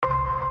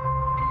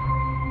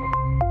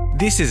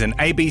This is an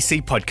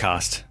ABC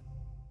podcast.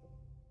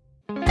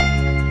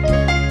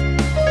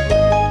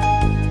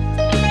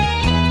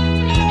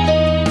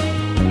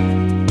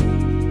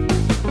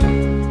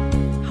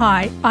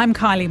 Hi, I'm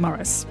Kylie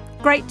Morris.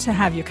 Great to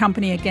have your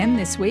company again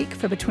this week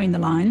for Between the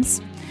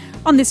Lines.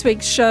 On this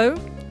week's show,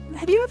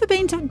 have you ever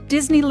been to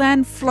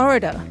Disneyland,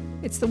 Florida?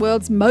 It's the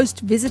world's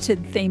most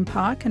visited theme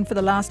park, and for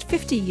the last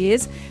 50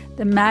 years,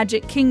 the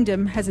Magic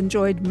Kingdom has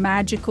enjoyed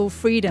magical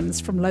freedoms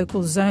from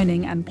local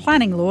zoning and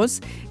planning laws.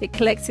 It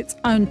collects its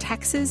own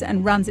taxes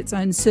and runs its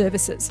own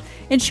services.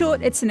 In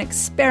short, it's an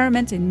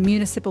experiment in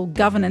municipal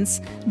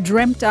governance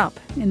dreamt up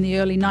in the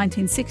early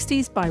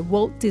 1960s by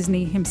Walt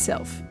Disney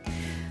himself.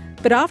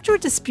 But after a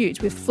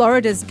dispute with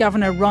Florida's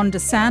Governor Ron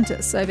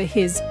DeSantis over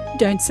his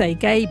Don't Say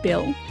Gay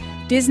bill,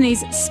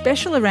 Disney's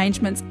special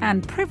arrangements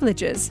and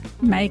privileges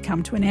may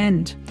come to an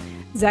end.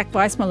 Zach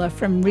Weissmuller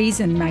from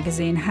Reason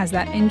magazine has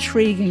that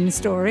intriguing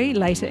story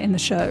later in the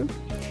show.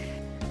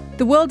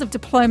 The world of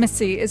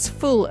diplomacy is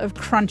full of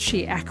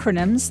crunchy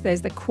acronyms.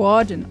 There's the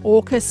Quad and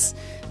AUKUS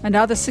and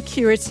other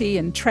security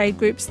and trade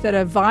groups that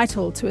are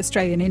vital to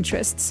Australian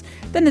interests.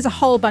 Then there's a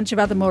whole bunch of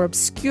other more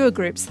obscure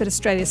groups that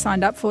Australia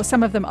signed up for,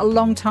 some of them a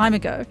long time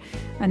ago.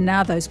 And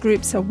now those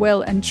groups are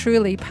well and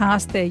truly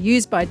past their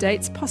use-by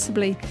dates,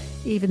 possibly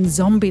even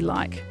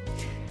zombie-like.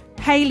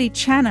 Hayley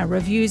Channer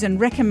reviews and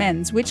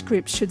recommends which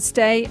groups should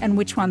stay and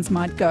which ones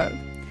might go.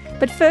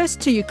 But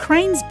first to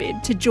Ukraine's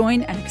bid to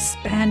join an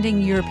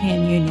expanding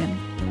European Union.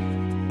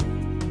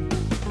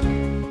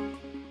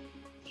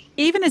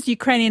 Even as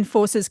Ukrainian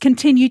forces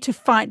continue to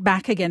fight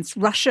back against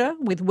Russia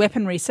with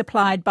weaponry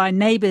supplied by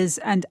neighbours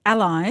and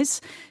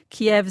allies,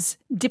 Kiev's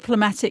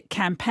diplomatic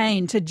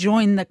campaign to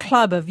join the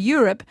Club of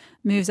Europe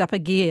moves up a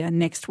gear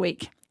next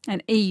week.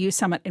 An EU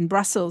summit in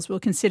Brussels will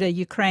consider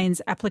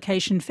Ukraine's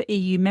application for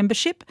EU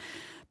membership,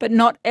 but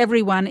not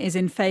everyone is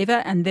in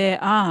favour, and there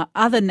are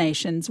other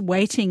nations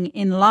waiting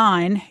in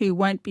line who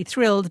won't be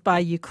thrilled by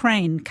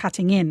Ukraine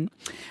cutting in.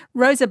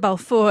 Rosa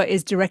Balfour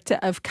is director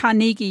of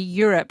Carnegie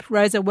Europe.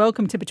 Rosa,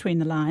 welcome to Between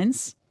the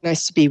Lines.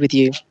 Nice to be with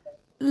you.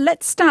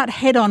 Let's start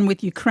head on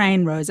with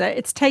Ukraine, Rosa.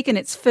 It's taken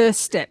its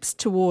first steps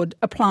toward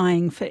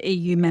applying for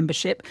EU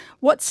membership.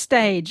 What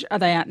stage are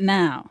they at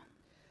now?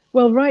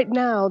 Well, right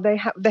now they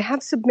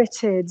have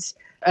submitted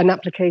an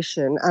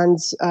application, and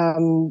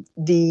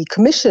the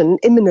Commission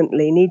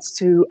imminently needs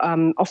to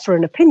offer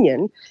an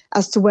opinion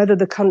as to whether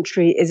the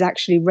country is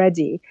actually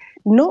ready,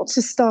 not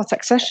to start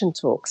accession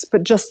talks,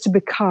 but just to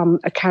become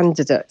a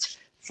candidate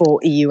for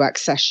EU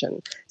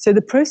accession. So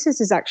the process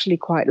is actually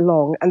quite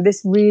long, and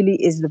this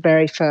really is the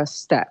very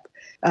first step.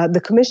 The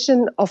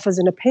Commission offers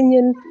an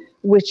opinion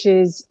which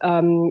is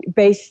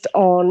based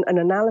on an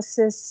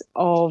analysis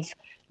of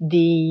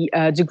the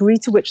degree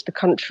to which the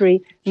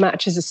country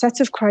matches a set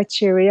of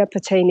criteria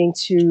pertaining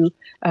to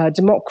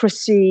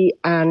democracy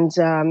and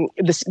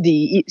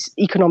the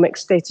economic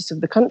status of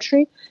the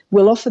country.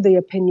 We'll offer the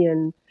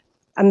opinion,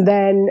 and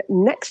then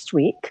next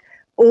week,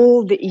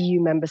 all the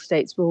EU member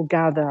states will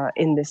gather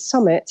in this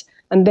summit,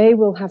 and they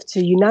will have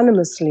to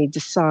unanimously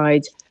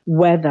decide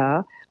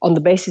whether, on the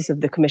basis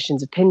of the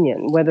Commission's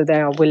opinion, whether they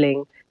are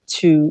willing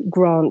to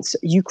grant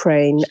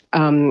Ukraine,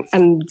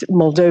 and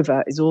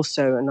Moldova is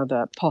also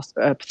another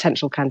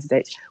potential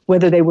candidate,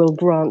 whether they will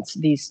grant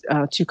these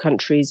two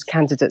countries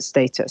candidate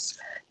status.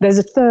 There's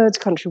a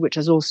third country which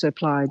has also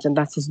applied, and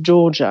that is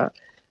Georgia.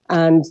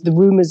 And the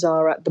rumours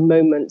are at the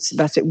moment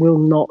that it will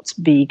not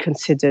be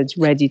considered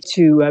ready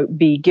to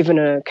be given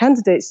a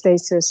candidate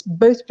status,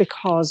 both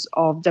because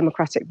of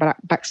democratic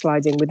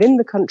backsliding within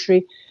the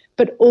country,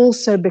 but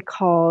also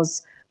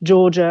because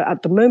Georgia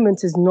at the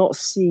moment is not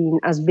seen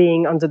as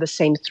being under the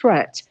same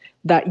threat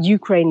that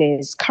Ukraine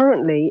is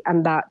currently,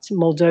 and that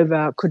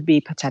Moldova could be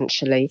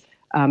potentially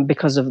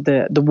because of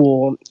the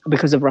war,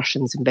 because of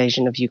Russia's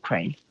invasion of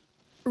Ukraine.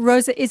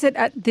 Rosa, is it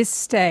at this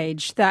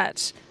stage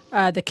that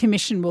the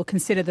Commission will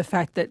consider the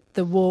fact that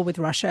the war with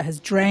Russia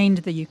has drained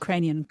the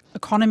Ukrainian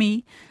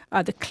economy?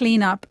 The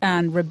cleanup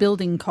and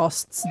rebuilding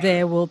costs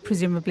there will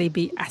presumably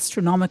be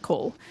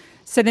astronomical.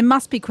 So there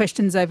must be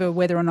questions over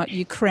whether or not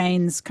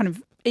Ukraine's kind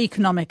of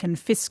economic and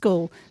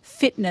fiscal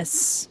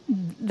fitness,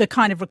 the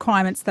kind of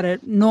requirements that are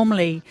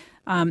normally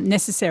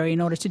necessary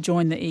in order to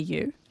join the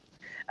EU?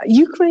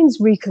 Ukraine's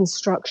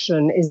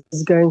reconstruction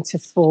is going to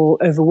fall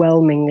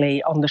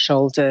overwhelmingly on the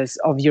shoulders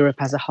of Europe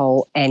as a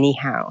whole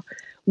anyhow.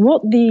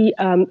 What the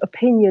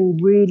opinion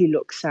really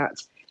looks at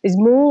is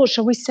more,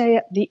 shall we say,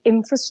 at the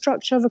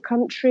infrastructure of a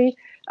country.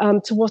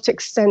 To what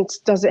extent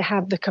does it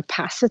have the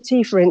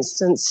capacity, for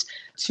instance,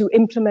 to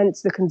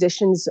implement the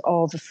conditions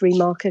of a free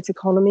market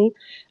economy?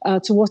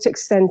 To what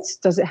extent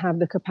does it have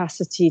the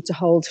capacity to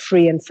hold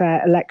free and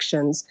fair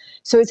elections?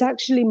 So it's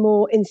actually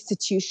more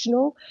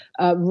institutional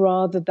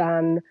rather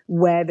than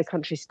where the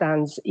country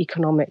stands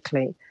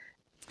economically.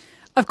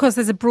 Of course,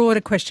 there's a broader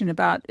question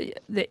about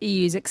the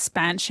EU's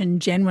expansion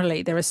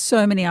generally. There are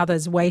so many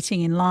others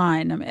waiting in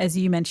line. As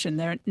you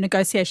mentioned,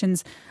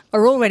 negotiations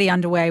are already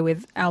underway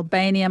with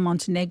Albania,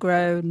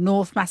 Montenegro,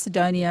 North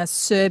Macedonia,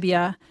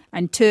 Serbia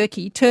and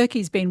Turkey.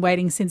 Turkey's been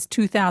waiting since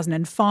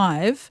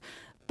 2005.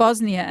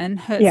 Bosnia and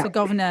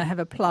Herzegovina have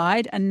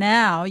applied, and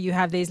now you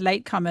have these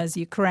latecomers,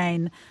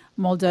 Ukraine,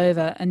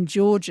 Moldova and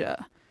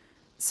Georgia.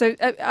 So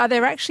are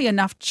there actually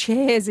enough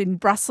chairs in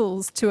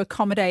Brussels to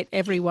accommodate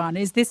everyone?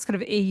 Is this kind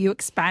of EU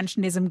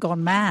expansionism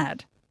gone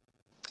mad?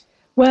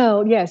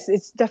 Well, yes,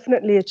 it's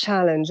definitely a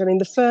challenge. I mean,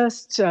 the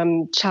first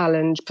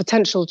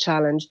potential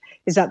challenge,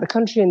 is that the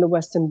country in the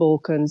Western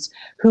Balkans,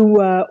 who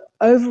were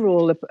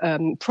overall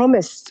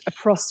promised a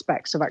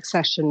prospect of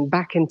accession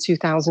back in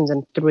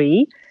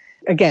 2003.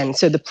 Again,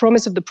 so the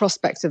promise of the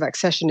prospect of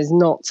accession is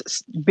not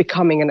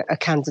becoming a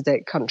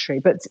candidate country.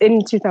 But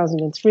in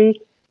 2003,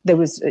 there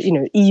was,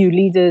 EU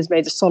leaders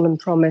made a solemn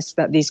promise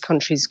that these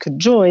countries could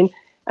join.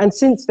 And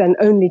since then,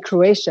 only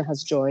Croatia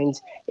has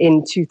joined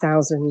in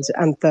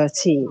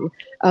 2013.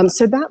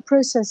 So that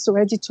process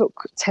already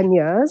took 10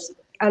 years.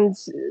 And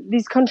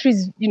these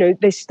countries,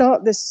 they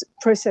start this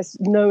process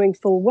knowing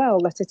full well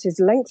that it is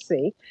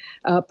lengthy.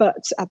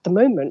 But at the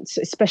moment,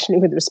 especially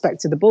with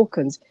respect to the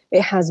Balkans,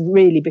 it has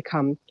really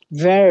become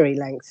very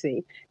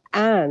lengthy.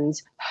 And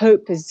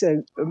hope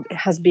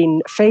has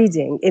been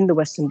fading in the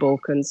Western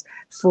Balkans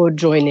for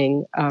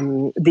joining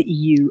the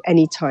EU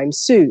anytime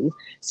soon.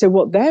 So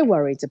what they're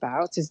worried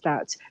about is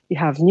that you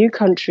have new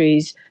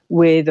countries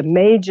with a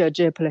major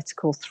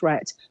geopolitical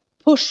threat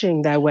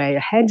pushing their way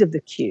ahead of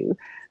the queue,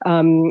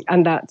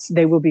 and that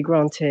they will be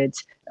granted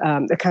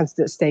a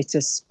candidate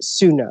status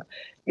sooner.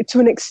 To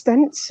an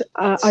extent,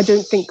 I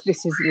don't think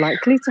this is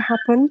likely to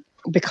happen,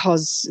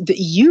 because the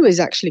EU is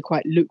actually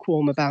quite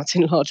lukewarm about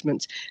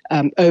enlargement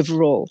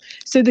overall.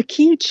 So the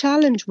key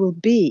challenge will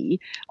be,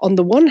 on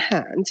the one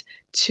hand,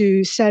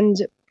 to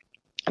send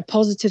a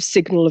positive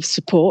signal of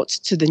support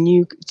to the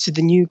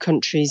new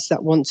countries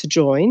that want to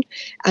join,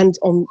 and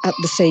at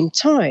the same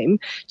time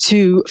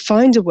to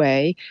find a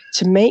way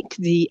to make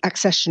the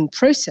accession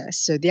process,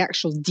 so the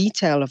actual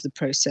detail of the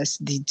process,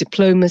 the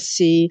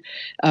diplomacy,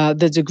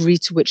 the degree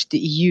to which the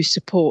EU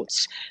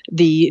supports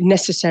the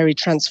necessary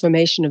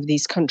transformation of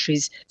these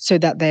countries so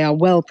that they are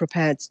well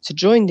prepared to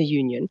join the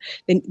Union,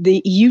 then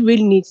the EU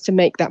really needs to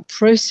make that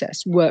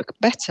process work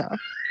better,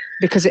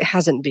 because it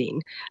hasn't been.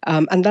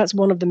 And that's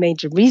one of the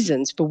major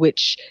reasons for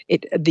which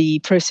the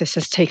process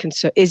is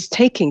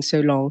taking so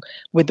long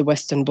with the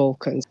Western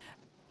Balkans.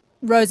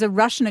 Rosa,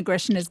 Russian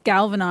aggression has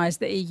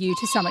galvanised the EU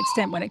to some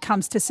extent when it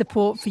comes to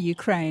support for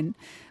Ukraine.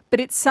 But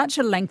it's such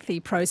a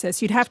lengthy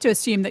process. You'd have to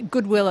assume that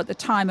goodwill at the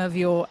time of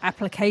your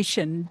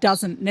application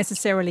doesn't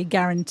necessarily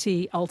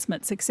guarantee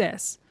ultimate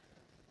success.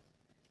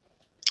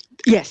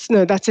 Yes,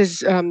 no, that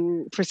is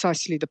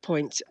precisely the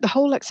point. The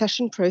whole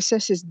accession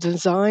process is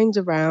designed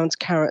around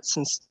carrots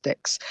and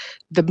sticks.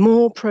 The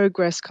more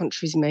progress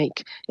countries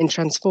make in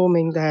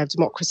transforming their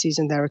democracies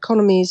and their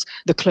economies,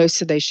 the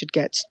closer they should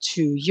get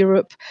to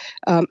Europe.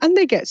 And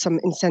they get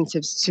some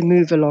incentives to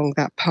move along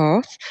that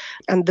path.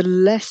 And the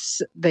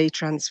less they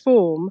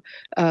transform,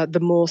 the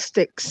more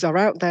sticks are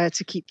out there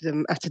to keep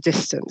them at a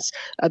distance.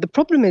 The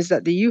problem is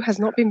that the EU has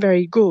not been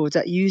very good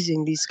at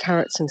using these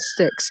carrots and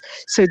sticks.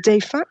 So de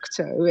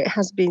facto, it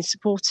has been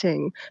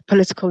supporting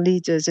political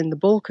leaders in the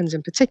Balkans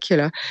in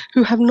particular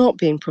who have not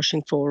been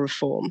pushing for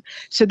reform.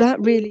 So that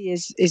really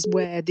is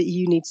where the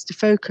EU needs to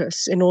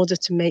focus in order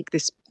to make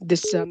this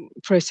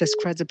process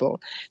credible.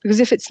 Because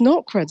if it's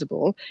not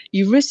credible,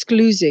 you risk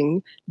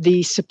losing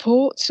the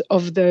support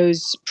of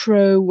those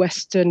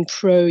pro-Western,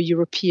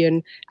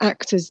 pro-European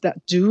actors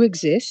that do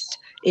exist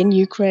in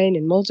Ukraine,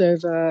 in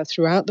Moldova,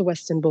 throughout the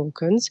Western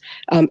Balkans,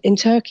 in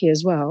Turkey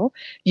as well.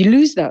 You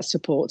lose that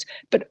support,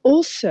 but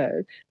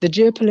also the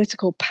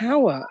geopolitical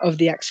power of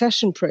the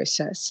accession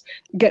process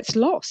gets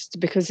lost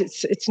because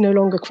it's no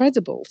longer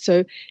credible.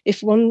 So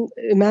if one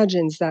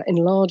imagines that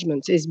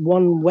enlargement is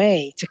one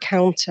way to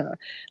counter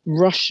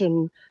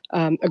Russian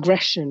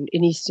aggression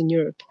in Eastern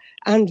Europe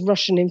and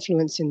Russian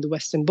influence in the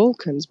Western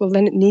Balkans, well,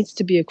 then it needs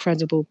to be a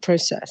credible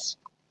process.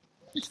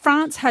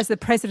 France has the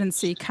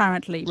presidency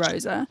currently,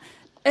 Rosa.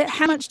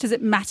 How much does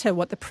it matter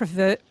what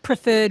the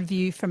preferred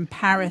view from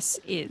Paris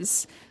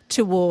is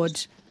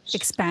toward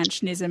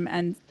expansionism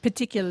and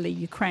particularly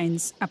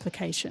Ukraine's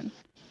application?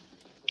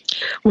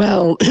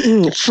 Well,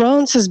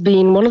 France has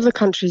been one of the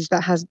countries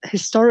that has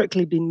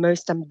historically been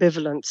most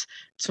ambivalent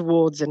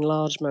towards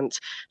enlargement.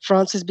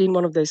 France has been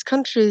one of those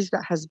countries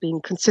that has been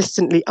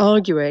consistently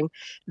arguing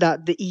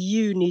that the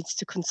EU needs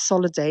to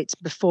consolidate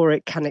before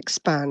it can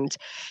expand.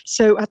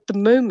 So at the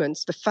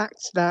moment, the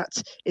fact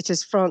that it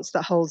is France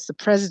that holds the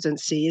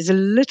presidency is a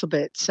little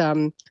bit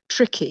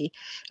tricky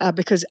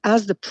because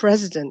as the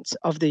president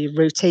of the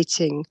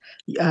rotating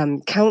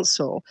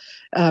council,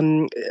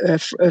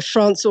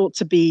 France ought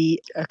to be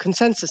a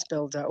consensus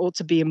builder, ought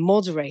to be a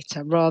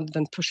moderator rather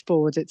than push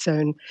forward its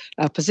own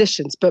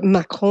positions. But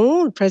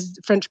Macron,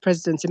 French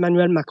President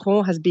Emmanuel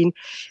Macron, has been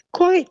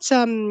quite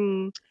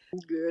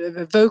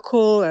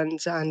vocal and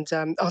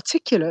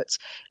articulate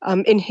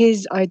in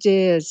his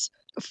ideas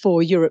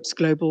for Europe's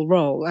global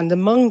role. And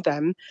among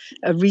them,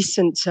 a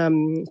recent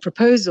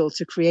proposal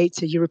to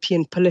create a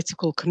European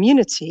political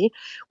community,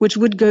 which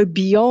would go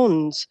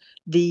beyond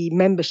the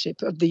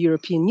membership of the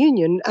European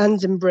Union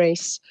and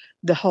embrace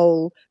the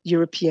whole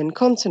European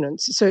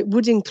continent. So it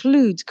would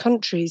include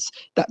countries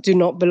that do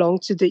not belong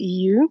to the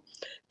EU,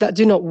 that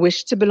do not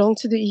wish to belong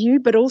to the EU,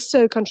 but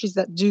also countries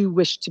that do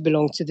wish to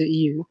belong to the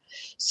EU.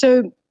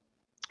 So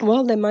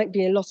while there might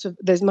be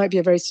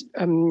a very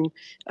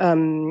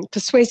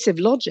persuasive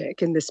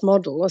logic in this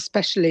model,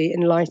 especially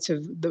in light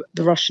of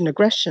the Russian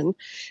aggression,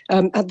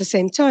 at the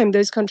same time,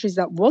 those countries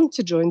that want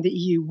to join the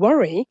EU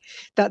worry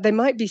that they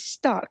might be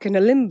stuck in a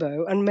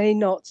limbo and may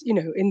not,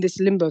 in this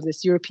limbo,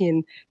 this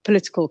European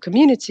political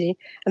community,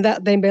 and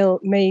that they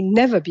may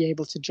never be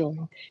able to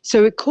join.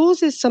 So it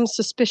causes some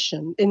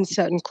suspicion in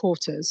certain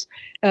quarters,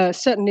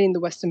 certainly in the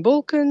Western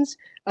Balkans,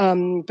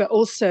 but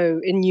also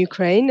in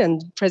Ukraine.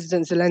 And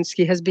President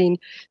Zelensky has been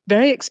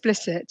very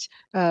explicit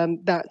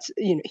that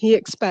he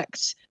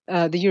expects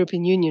the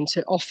European Union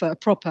to offer a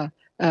proper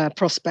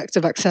prospect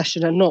of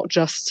accession and not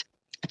just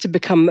to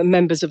become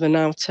members of an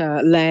outer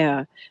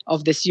layer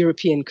of this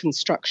European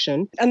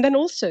construction. And then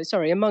also,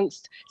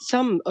 amongst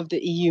some of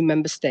the EU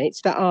member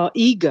states that are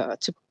eager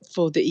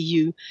for the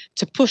EU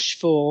to push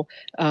for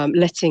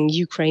letting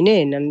Ukraine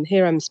in. And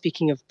here I'm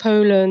speaking of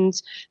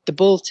Poland, the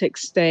Baltic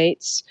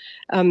states.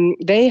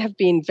 They have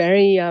been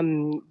very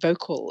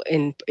vocal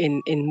in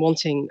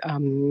wanting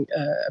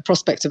a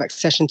prospect of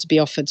accession to be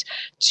offered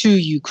to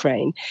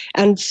Ukraine.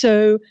 And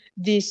so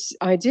this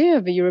idea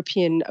of a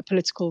European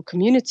political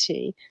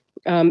community,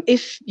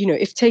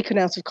 if taken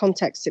out of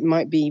context, it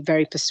might be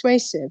very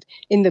persuasive.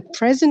 In the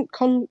present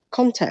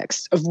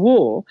context of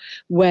war,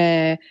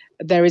 where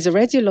there is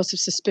already a lot of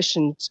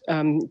suspicion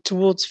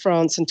towards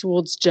France and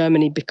towards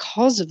Germany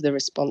because of the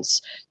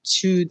response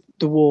to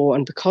the war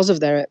and because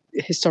of their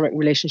historic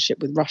relationship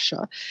with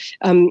Russia,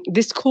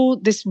 this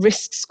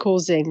risks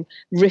causing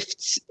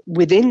rifts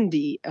within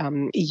the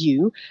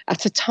EU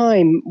at a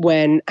time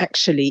when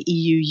actually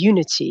EU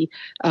unity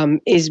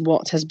is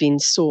what has been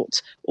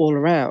sought all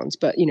around.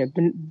 But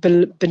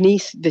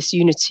beneath this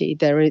unity,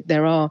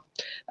 there are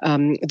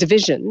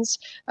divisions,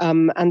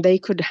 and they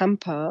could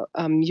hamper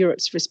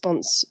Europe's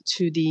response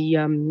to the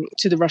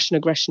Russian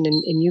aggression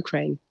in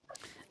Ukraine.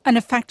 And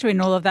a factor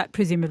in all of that,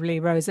 presumably,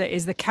 Rosa,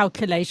 is the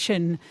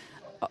calculation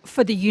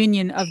for the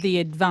Union of the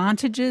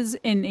advantages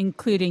in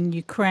including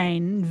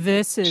Ukraine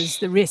versus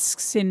the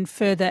risks in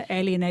further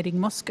alienating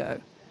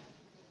Moscow.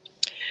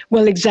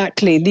 Well,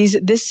 exactly.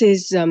 This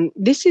is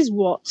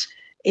what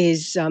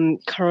is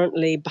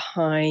currently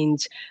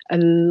behind a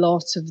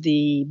lot of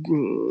the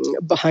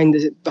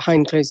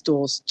behind closed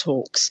doors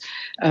talks.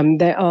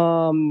 There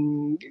are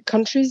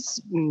countries,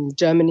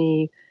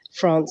 Germany,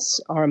 France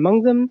are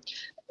among them,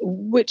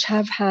 which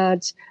have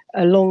had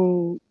a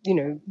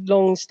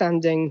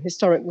long-standing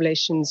historic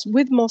relations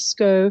with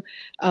Moscow.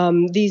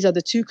 These are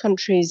the two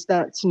countries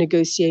that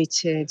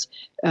negotiated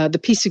the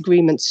peace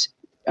agreement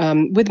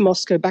with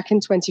Moscow back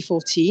in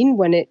 2014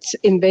 when it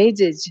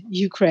invaded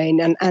Ukraine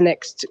and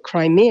annexed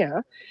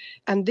Crimea.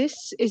 And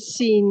this is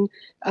seen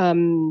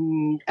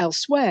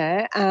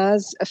elsewhere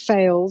as a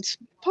failed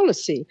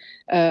policy,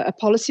 a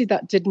policy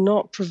that did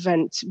not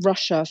prevent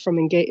Russia from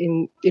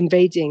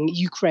invading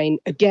Ukraine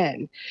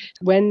again.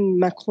 When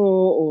Macron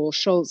or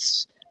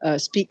Scholz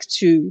speak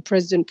to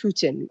President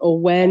Putin, or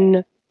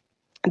when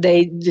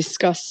they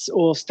discuss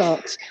or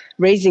start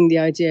raising the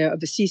idea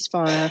of a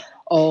ceasefire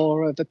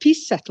or of a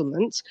peace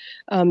settlement,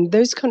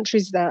 those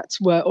countries that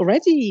were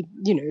already,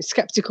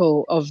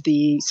 skeptical of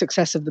the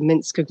success of the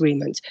Minsk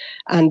agreement,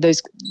 and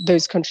those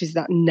countries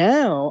that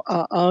now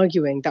are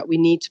arguing that we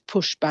need to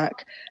push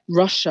back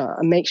Russia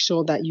and make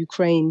sure that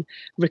Ukraine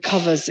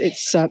recovers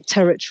its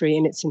territory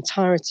in its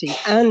entirety,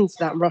 and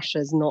that Russia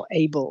is not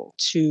able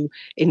to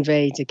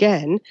invade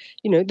again,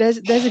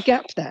 there's a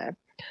gap there.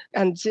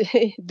 And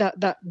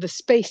that the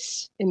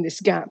space in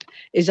this gap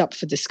is up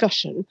for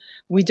discussion.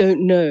 We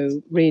don't know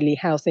really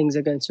how things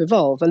are going to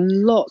evolve. A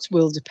lot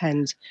will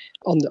depend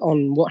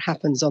on what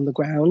happens on the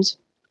ground,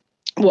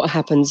 what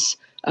happens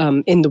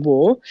in the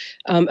war.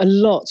 A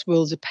lot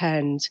will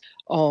depend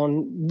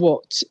on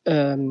what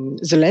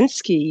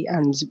Zelensky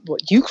and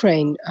what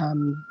Ukraine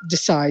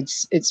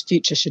decides its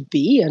future should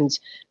be. And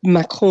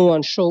Macron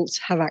and Scholz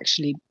have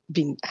actually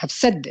have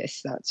said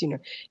this, that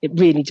it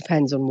really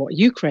depends on what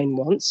Ukraine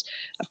wants,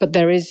 but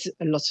there is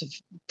a lot of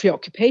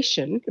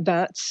preoccupation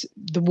that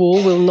the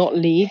war will not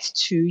lead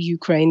to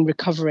Ukraine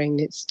recovering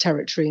its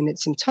territory in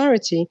its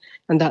entirety,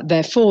 and that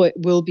therefore it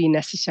will be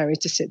necessary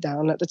to sit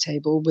down at the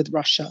table with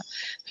Russia.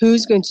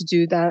 Who's going to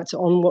do that,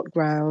 on what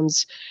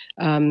grounds,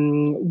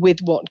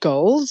 with what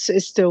goals,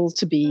 is still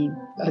to be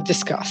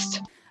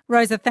discussed.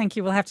 Rosa, thank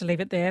you. We'll have to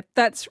leave it there.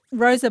 That's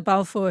Rosa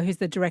Balfour, who's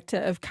the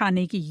director of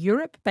Carnegie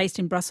Europe, based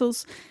in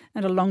Brussels,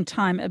 and a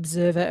long-time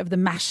observer of the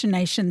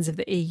machinations of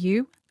the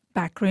EU.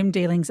 Backroom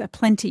dealings are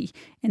plenty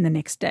in the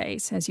next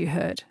days, as you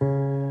heard.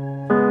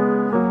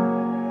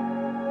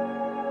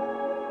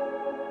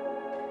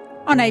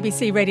 On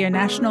ABC Radio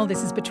National,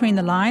 this is Between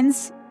the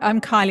Lines. I'm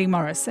Kylie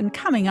Morris, and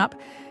coming up,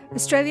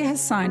 Australia has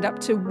signed up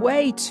to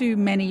way too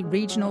many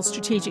regional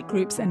strategic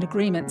groups and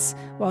agreements.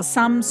 While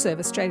some serve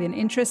Australian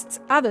interests,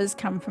 others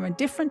come from a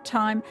different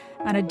time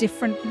and a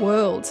different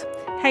world.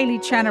 Hayley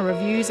Channer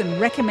reviews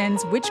and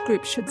recommends which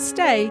groups should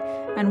stay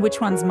and which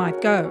ones might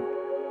go.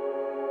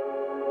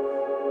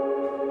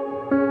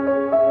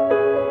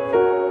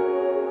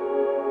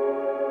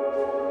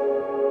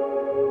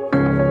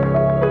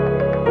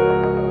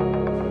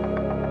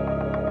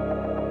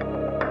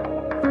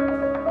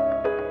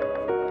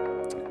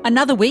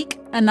 Another week,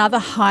 another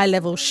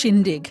high-level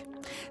shindig.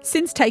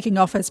 Since taking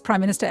office, Prime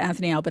Minister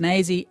Anthony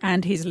Albanese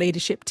and his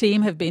leadership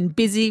team have been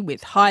busy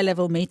with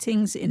high-level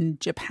meetings in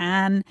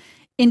Japan,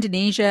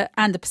 Indonesia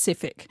and the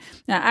Pacific.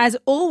 Now, as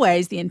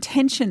always, the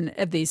intention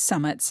of these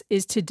summits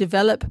is to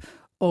develop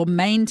or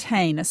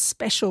maintain a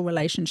special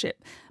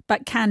relationship.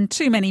 But can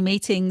too many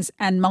meetings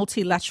and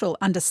multilateral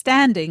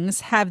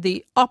understandings have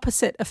the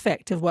opposite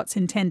effect of what's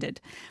intended?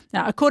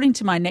 Now, according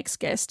to my next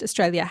guest,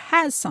 Australia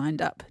has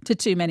signed up to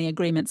too many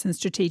agreements and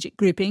strategic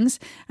groupings,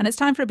 and it's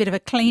time for a bit of a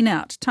clean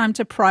out, time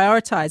to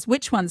prioritise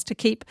which ones to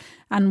keep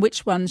and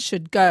which ones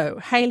should go.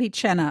 Hayley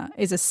Channer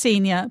is a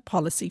senior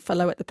policy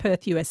fellow at the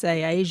Perth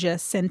USA Asia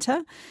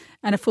Centre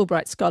and a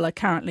Fulbright scholar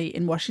currently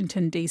in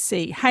Washington,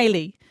 DC.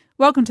 Hayley,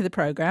 welcome to the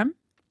program.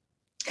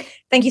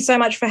 Thank you so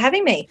much for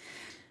having me.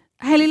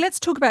 Hayley, let's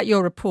talk about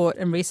your report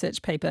and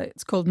research paper.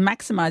 It's called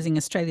Maximising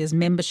Australia's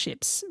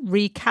Memberships,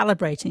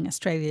 Recalibrating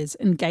Australia's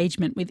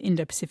Engagement with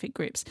Indo-Pacific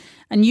Groups.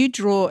 And you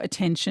draw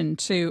attention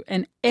to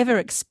an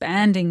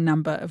ever-expanding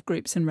number of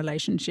groups and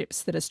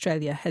relationships that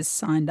Australia has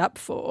signed up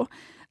for.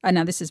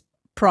 Now, this is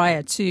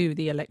prior to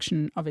the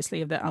election,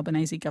 obviously, of the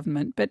Albanese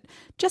government. But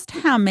just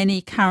how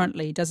many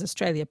currently does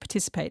Australia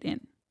participate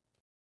in?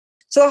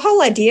 So the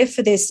whole idea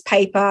for this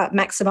paper,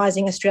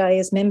 Maximising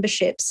Australia's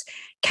Memberships,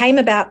 came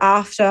about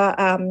after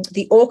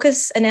the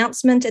AUKUS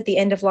announcement at the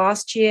end of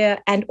last year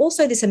and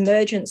also this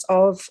emergence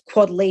of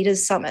Quad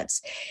Leaders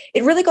Summits.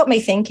 It really got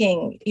me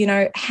thinking,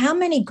 how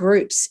many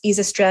groups is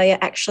Australia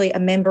actually a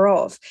member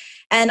of?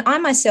 And I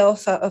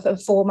myself, a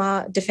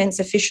former defence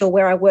official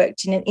where I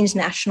worked in an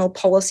international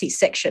policy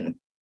section.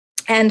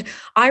 And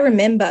I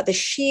remember the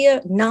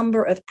sheer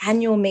number of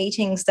annual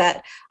meetings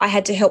that I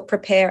had to help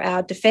prepare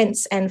our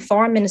defence and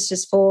foreign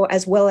ministers for,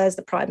 as well as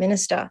the Prime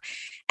Minister.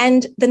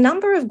 And the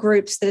number of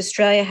groups that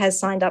Australia has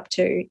signed up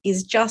to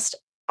is just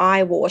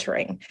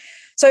eye-watering.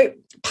 So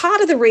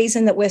part of the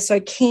reason that we're so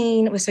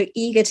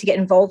eager to get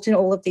involved in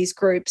all of these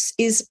groups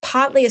is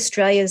partly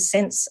Australia's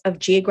sense of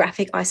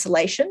geographic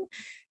isolation.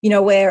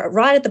 We're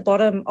right at the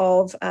bottom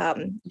of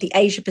the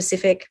Asia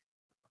Pacific,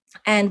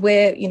 and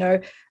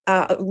we're,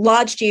 a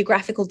large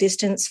geographical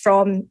distance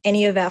from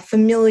any of our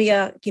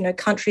familiar,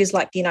 countries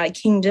like the United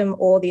Kingdom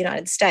or the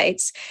United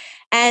States.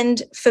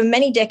 And for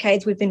many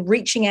decades, we've been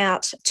reaching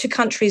out to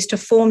countries to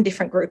form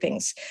different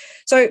groupings.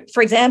 So,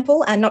 for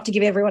example, and not to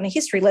give everyone a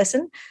history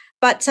lesson,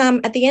 but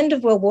at the end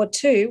of World War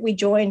II, we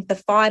joined the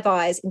Five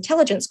Eyes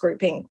intelligence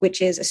grouping,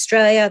 which is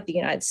Australia, the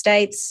United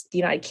States, the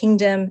United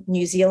Kingdom,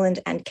 New Zealand,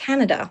 and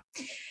Canada.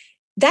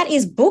 That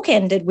is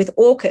bookended with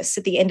AUKUS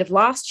at the end of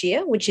last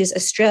year, which is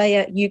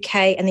Australia,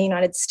 UK and the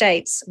United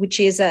States,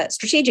 which is a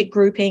strategic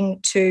grouping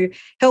to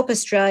help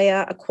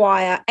Australia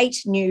acquire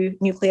 8 new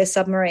nuclear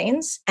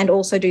submarines and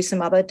also do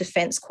some other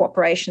defence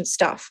cooperation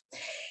stuff.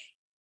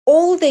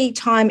 All the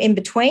time in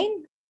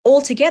between,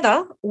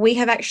 altogether, we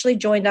have actually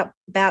joined up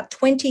about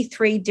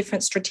 23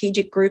 different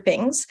strategic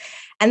groupings,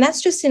 and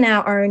that's just in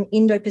our own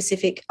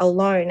Indo-Pacific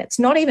alone. It's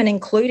not even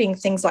including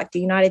things like the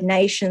United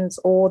Nations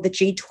or the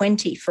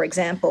G20, for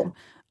example.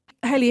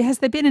 Hayley, has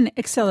there been an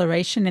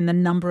acceleration in the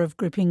number of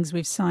groupings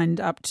we've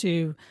signed up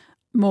to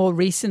more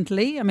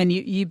recently? I mean,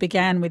 you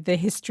began with the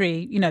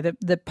history,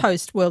 the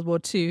post-World War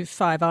II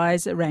Five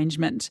Eyes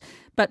arrangement,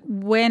 but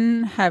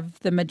when have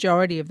the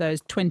majority of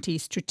those 20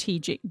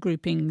 strategic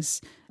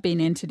groupings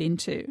been entered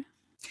into?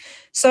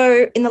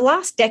 So in the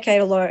last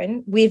decade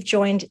alone, we've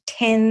joined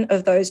 10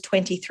 of those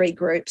 23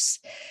 groups.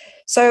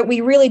 So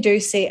we really do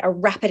see a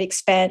rapid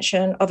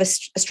expansion of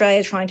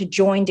Australia trying to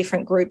join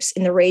different groups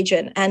in the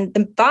region. And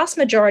the vast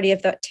majority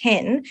of the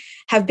 10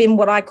 have been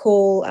what I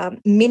call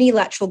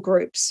minilateral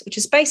groups, which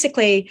is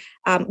basically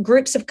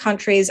groups of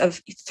countries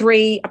of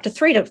 3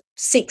 to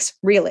 6,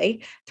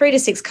 really, 3 to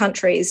 6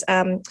 countries.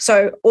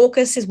 So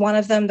AUKUS is one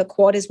of them. The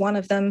Quad is one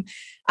of them.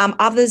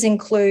 Others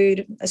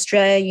include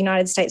Australia,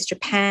 United States,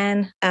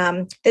 Japan.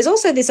 There's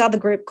also this other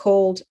group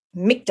called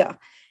MICTA.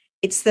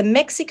 It's the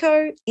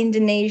Mexico,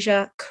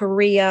 Indonesia,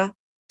 Korea,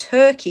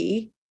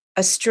 Turkey,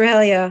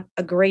 Australia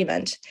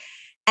agreement.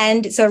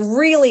 And it's a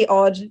really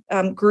odd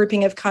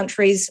grouping of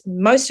countries.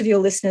 Most of your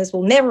listeners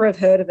will never have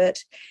heard of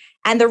it.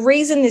 And the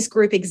reason this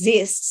group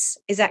exists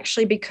is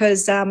actually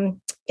because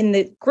in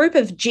the group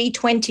of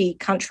G20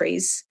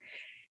 countries,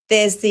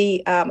 there's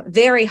the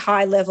very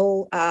high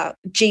level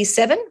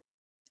G7,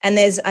 and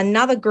there's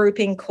another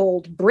grouping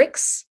called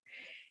BRICS.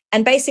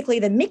 And basically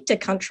the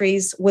MICTA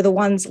countries were the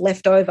ones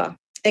left over.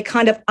 They're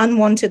kind of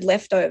unwanted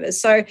leftovers.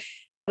 So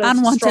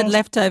unwanted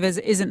leftovers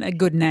isn't a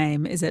good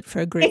name, is it, for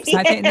a group? So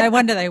I think no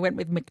wonder they went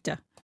with MICTA.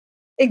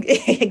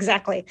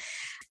 Exactly.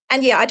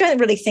 And yeah, I don't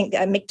really think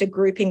that a MICTA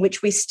grouping,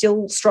 which we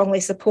still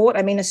strongly support.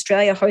 I mean,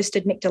 Australia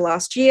hosted MICTA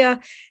last year.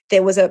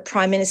 There was a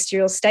prime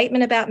ministerial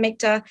statement about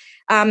MICTA.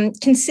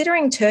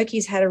 Considering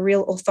Turkey's had a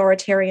real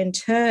authoritarian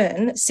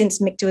turn since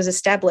MICTA was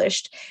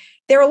established,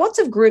 there are lots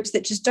of groups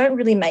that just don't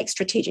really make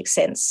strategic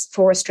sense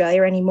for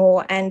Australia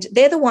anymore. And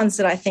they're the ones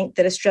that I think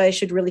that Australia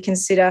should really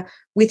consider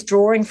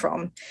withdrawing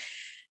from.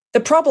 The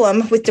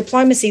problem with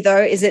diplomacy,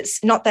 though, is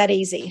it's not that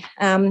easy.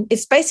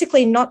 It's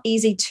basically not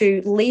easy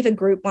to leave a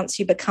group once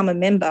you become a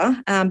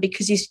member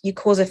because you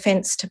cause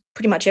offence to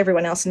pretty much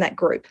everyone else in that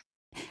group.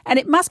 And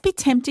it must be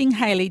tempting,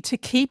 Hayley, to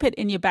keep it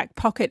in your back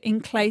pocket in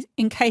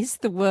case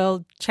the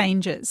world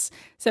changes.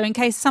 So in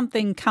case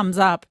something comes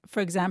up,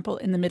 for example,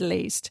 in the Middle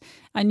East,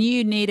 and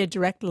you need a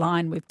direct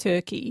line with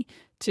Turkey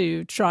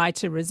to try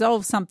to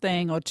resolve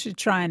something or to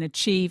try and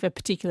achieve a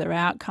particular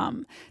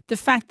outcome, the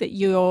fact that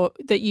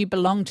you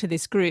belong to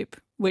this group,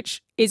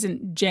 which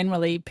isn't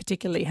generally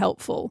particularly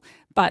helpful,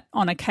 but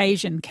on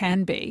occasion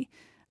can be,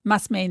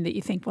 must mean that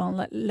you think,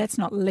 well, let's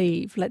not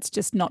leave. Let's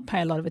just not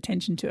pay a lot of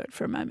attention to it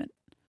for a moment.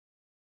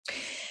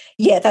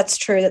 Yeah, that's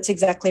true. That's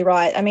exactly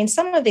right. I mean,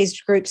 some of these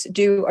groups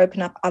do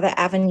open up other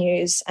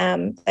avenues.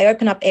 They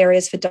open up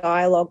areas for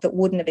dialogue that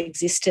wouldn't have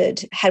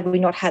existed had we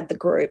not had the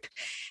group.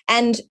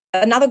 And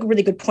another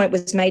really good point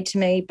was made to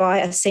me by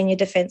a senior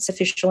defence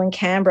official in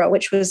Canberra,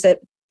 which was that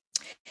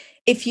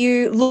if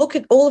you look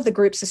at all of the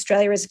groups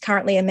Australia is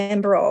currently a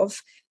member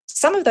of,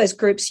 some of those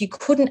groups, you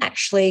couldn't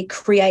actually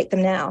create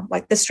them now.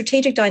 Like the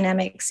strategic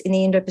dynamics in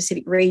the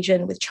Indo-Pacific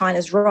region with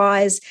China's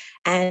rise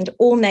and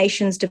all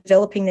nations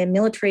developing their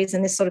militaries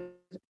in this sort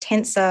of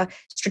tenser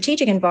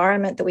strategic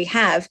environment that we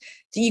have,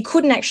 you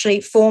couldn't actually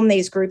form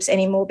these groups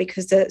anymore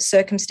because the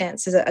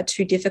circumstances are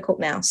too difficult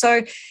now.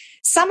 So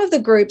some of the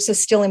groups are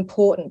still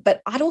important,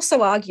 but I'd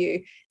also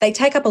argue they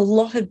take up a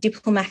lot of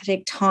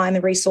diplomatic time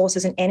and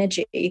resources and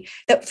energy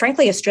that,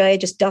 frankly, Australia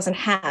just doesn't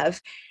have.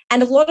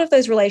 And a lot of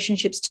those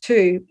relationships,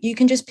 too, you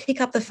can just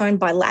pick up the phone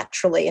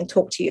bilaterally and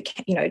talk to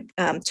your,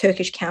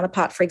 Turkish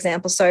counterpart, for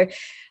example. So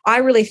I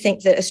really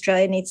think that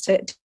Australia needs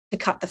to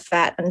cut the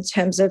fat in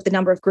terms of the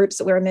number of groups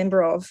that we're a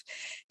member of,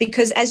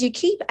 because as you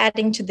keep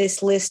adding to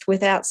this list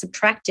without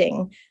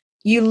subtracting,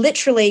 you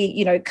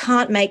literally,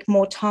 can't make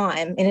more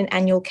time in an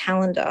annual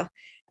calendar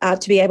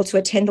to be able to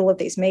attend all of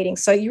these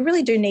meetings. So you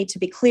really do need to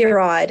be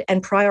clear-eyed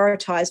and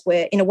prioritise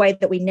in a way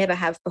that we never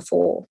have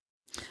before.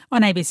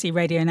 On ABC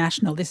Radio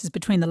National, this is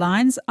Between the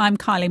Lines. I'm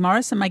Kylie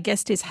Morris and my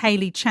guest is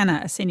Hayley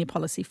Channer, a Senior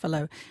Policy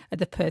Fellow at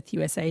the Perth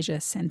US Asia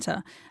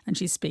Centre, and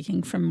she's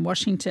speaking from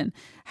Washington.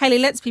 Hayley,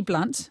 let's be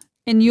blunt.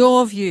 In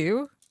your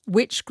view,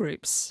 which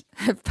groups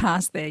have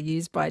passed their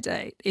use-by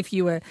date? If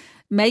you were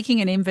making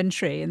an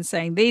inventory and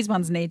saying these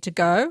ones need to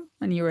go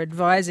and you were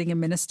advising a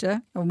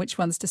minister on which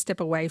ones to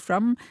step away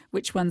from,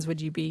 which ones would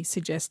you be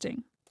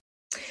suggesting?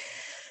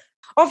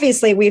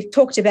 Obviously, we've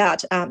talked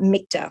about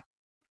MICTA.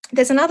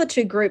 There's another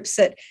two groups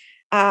that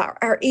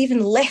are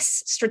even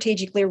less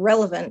strategically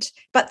relevant,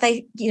 but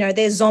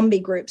they're zombie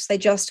groups. They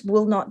just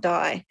will not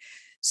die.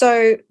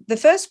 So the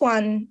first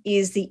one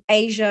is the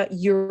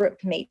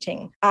Asia-Europe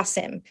meeting,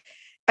 ASEM.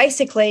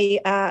 Basically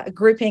a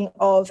grouping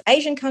of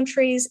Asian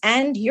countries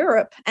and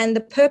Europe. And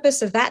the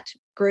purpose of that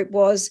group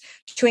was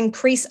to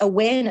increase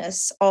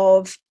awareness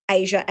of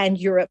Asia and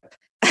Europe.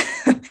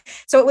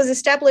 So it was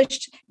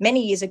established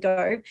many years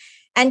ago.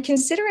 And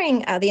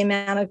considering the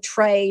amount of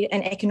trade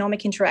and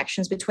economic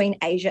interactions between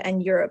Asia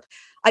and Europe,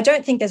 I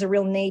don't think there's a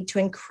real need to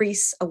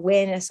increase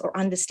awareness or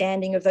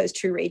understanding of those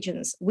two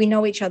regions. We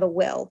know each other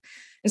well.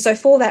 And so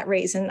for that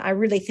reason, I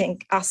really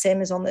think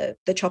ASEM is on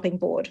the chopping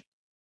board.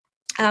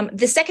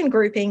 The second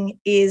grouping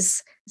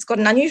it's got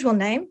an unusual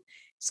name.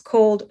 It's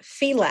called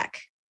FELAC.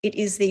 It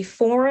is the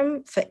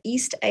Forum for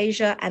East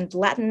Asia and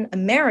Latin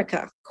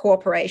America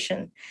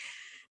Cooperation.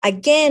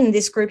 Again,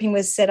 this grouping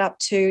was set up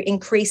to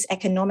increase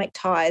economic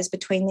ties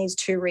between these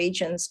two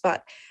regions,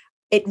 but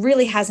it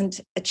really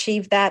hasn't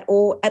achieved that,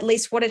 or at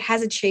least what it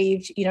has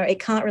achieved, it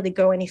can't really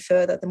go any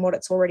further than what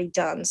it's already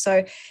done.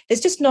 So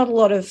there's just not a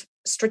lot of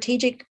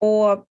strategic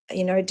or,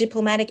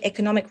 diplomatic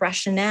economic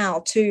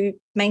rationale to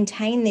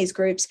maintain these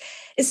groups,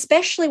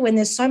 especially when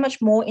there's so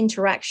much more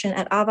interaction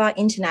at other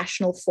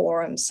international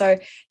forums. So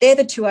they're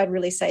the two I'd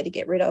really say to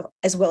get rid of,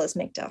 as well as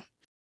MICTA.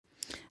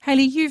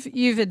 Hayley,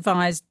 you've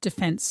advised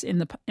defence in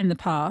the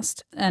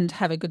past and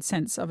have a good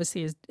sense,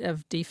 obviously,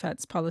 of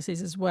DFAT's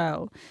policies as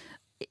well.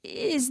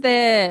 Is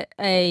there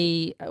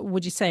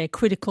would you say, a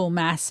critical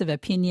mass of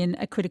opinion,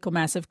 a critical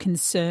mass of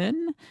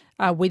concern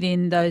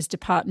within those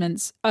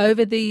departments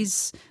over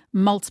these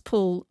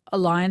multiple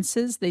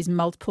alliances, these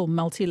multiple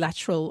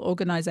multilateral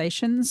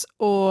organisations,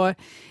 or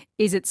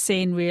is it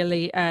seen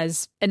really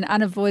as an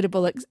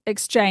unavoidable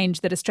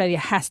exchange that Australia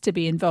has to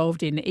be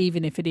involved in,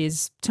 even if it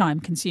is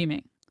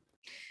time-consuming?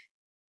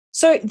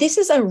 So this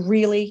is a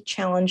really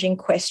challenging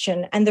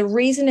question. And the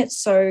reason it's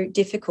so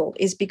difficult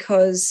is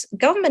because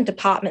government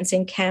departments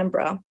in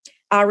Canberra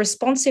are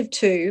responsive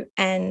to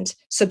and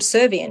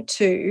subservient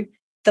to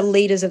the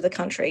leaders of the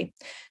country.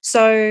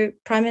 So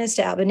Prime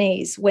Minister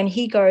Albanese, when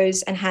he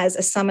goes and has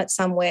a summit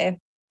somewhere,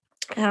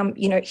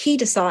 he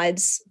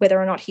decides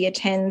whether or not he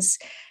attends.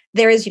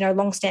 There is,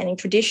 long-standing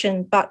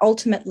tradition, but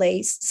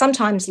ultimately,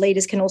 sometimes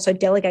leaders can also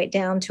delegate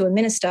down to a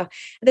minister.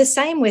 The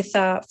same with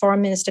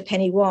Foreign Minister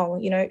Penny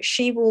Wong.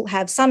 She will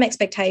have some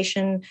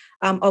expectation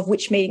of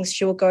which meetings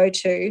she will go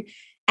to.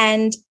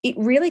 And it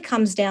really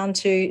comes down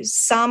to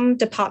some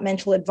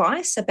departmental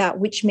advice about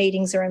which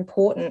meetings are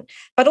important.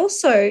 But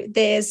also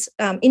there's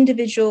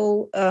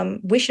individual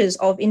wishes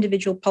of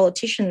individual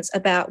politicians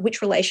about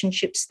which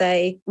relationships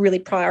they really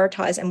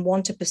prioritise and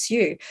want to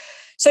pursue.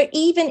 So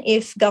even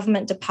if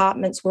government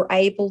departments were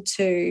able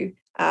to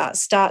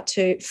start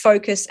to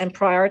focus and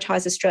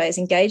prioritise Australia's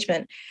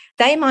engagement,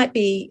 they might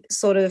be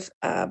sort of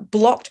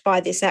blocked by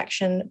this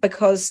action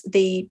because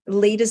the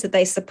leaders that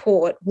they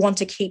support want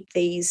to keep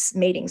these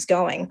meetings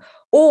going,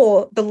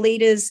 or the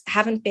leaders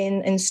haven't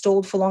been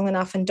installed for long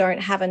enough and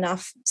don't have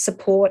enough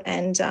support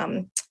and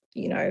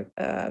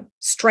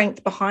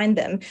strength behind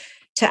them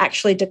to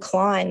actually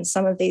decline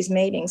some of these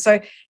meetings. So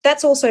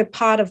that's also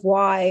part of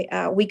why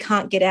we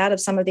can't get out of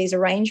some of these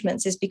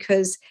arrangements, is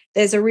because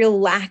there's a real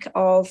lack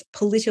of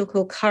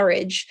political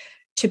courage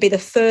to be the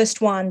first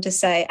one to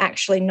say,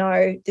 actually,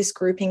 no, this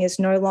grouping is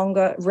no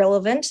longer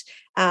relevant.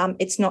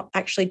 It's not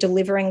actually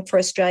delivering for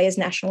Australia's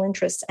national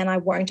interests, and I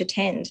won't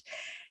attend.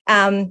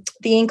 The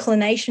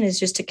inclination is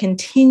just to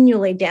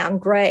continually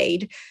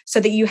downgrade so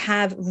that you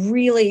have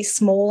really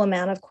small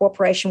amount of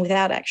cooperation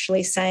without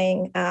actually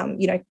saying,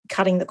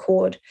 cutting the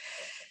cord.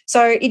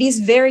 So it is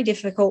very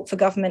difficult for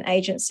government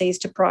agencies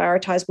to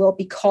prioritise well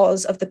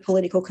because of the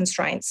political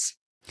constraints.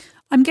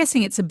 I'm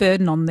guessing it's a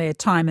burden on their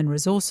time and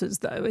resources,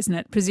 though, isn't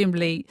it?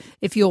 Presumably,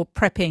 if you're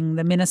prepping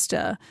the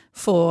minister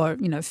for,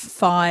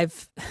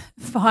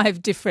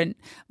 five different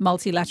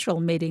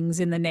multilateral meetings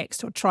in the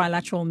next, or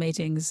trilateral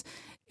meetings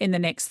in the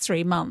next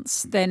 3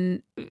 months,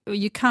 then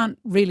you can't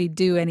really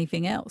do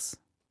anything else.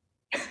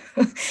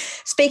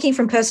 Speaking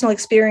from personal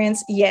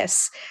experience,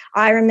 yes.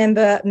 I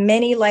remember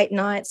many late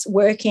nights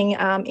working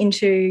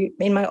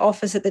in my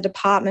office at the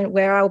department,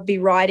 where I'll be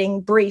writing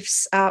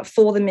briefs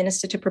for the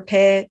minister to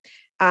prepare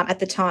at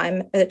the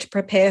time to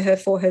prepare her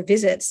for her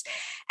visits.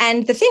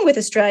 And the thing with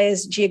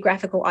Australia's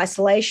geographical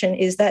isolation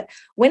is that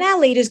when our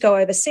leaders go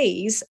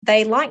overseas,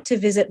 they like to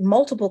visit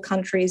multiple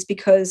countries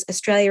because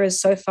Australia is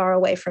so far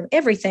away from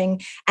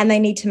everything and they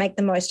need to make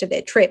the most of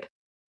their trip.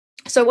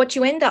 So what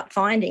you end up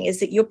finding is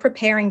that you're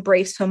preparing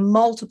briefs for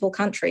multiple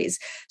countries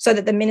so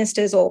that the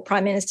ministers or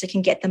prime minister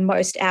can get the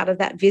most out of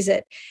that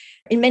visit.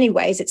 In many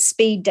ways, it's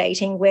speed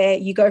dating, where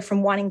you go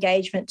from one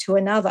engagement to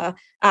another.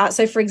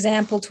 So, for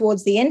example,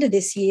 towards the end of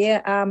this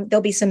year,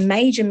 there'll be some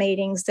major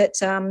meetings that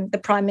the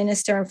Prime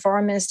Minister and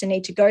Foreign Minister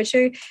need to go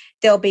to.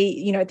 There'll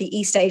be, the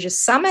East Asia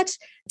Summit.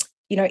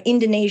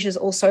 Indonesia's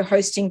also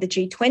hosting the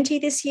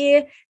G20 this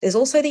year. There's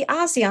also the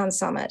ASEAN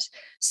Summit.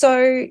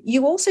 So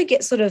you also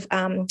get sort of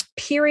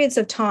periods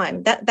of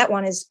time. That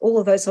one is all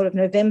of those sort of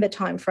November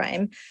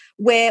timeframe,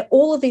 where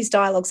all of these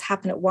dialogues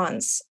happen at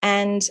once.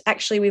 And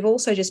actually, we've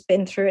also just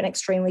been through an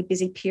extremely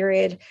busy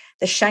period.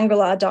 The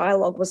Shangri-La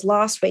dialogue was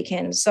last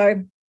weekend.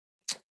 So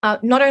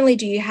not only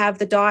do you have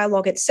the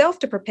dialogue itself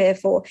to prepare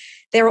for,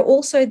 there are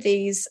also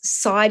these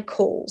side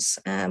calls,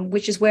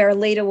 which is where a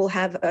leader will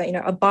have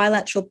a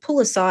bilateral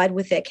pull aside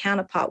with their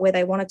counterpart, where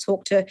they want to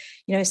talk to,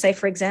 say,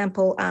 for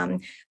example,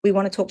 we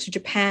want to talk to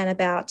Japan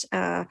about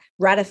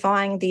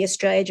ratifying the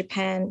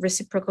Australia-Japan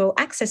Reciprocal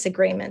Access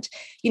Agreement.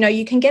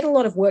 You can get a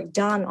lot of work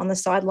done on the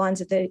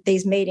sidelines of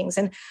these meetings.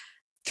 And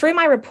through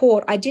my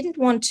report, I didn't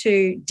want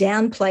to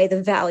downplay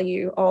the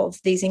value of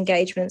these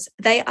engagements.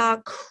 They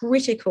are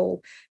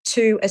critical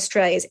to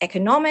Australia's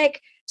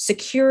economic,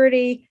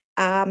 security,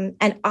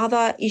 and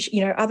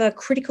other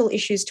critical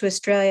issues to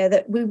Australia,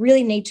 that we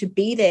really need to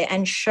be there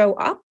and show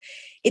up.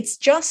 It's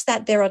just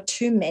that there are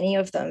too many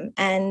of them,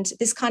 and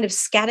this kind of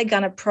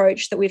scattergun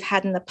approach that we've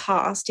had in the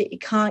past, it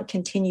can't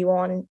continue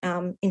on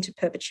into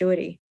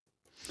perpetuity.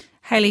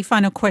 Hayley,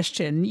 final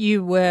question.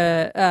 You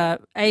were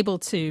able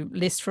to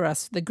list for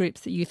us the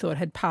groups that you thought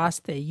had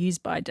passed their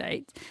use-by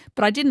date,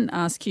 but I didn't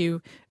ask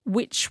you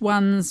which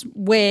ones,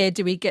 where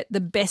do we get the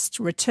best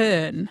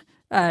return?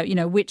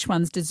 Which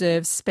ones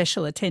deserve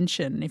special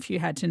attention, if you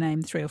had to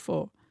name 3 or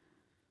 4?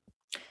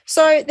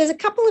 So there's a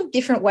couple of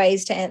different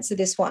ways to answer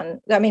this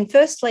one. I mean,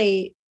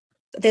 firstly,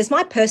 there's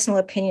my personal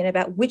opinion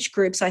about which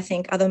groups I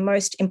think are the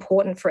most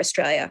important for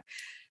Australia.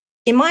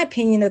 In my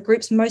opinion, the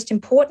groups most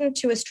important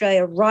to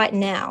Australia right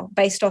now,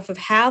 based off of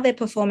how they're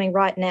performing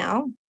right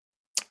now,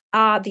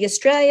 are the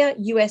Australia,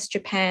 US,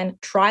 Japan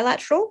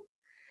trilateral,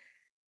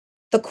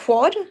 the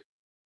Quad,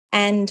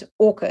 and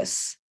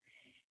AUKUS.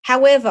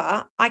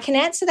 However, I can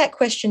answer that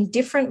question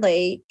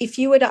differently if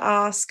you were to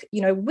ask,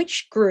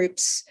 which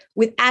groups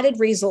with added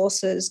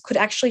resources could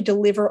actually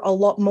deliver a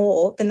lot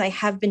more than they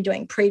have been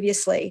doing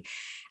previously.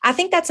 I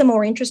think that's a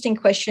more interesting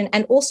question,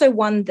 and also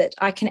one that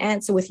I can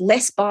answer with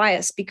less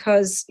bias,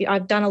 because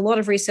I've done a lot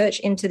of research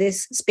into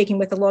this, speaking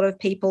with a lot of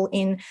people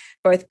in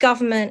both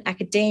government,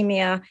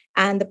 academia,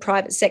 and the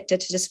private sector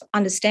to just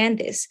understand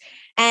this.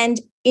 And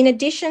in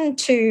addition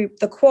to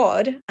the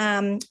Quad,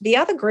 the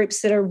other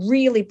groups that are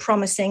really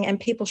promising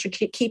and people should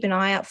keep an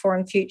eye out for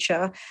in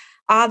future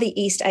are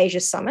the East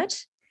Asia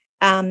Summit,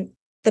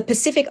 the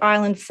Pacific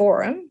Island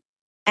Forum,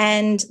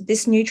 and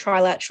this new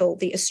trilateral,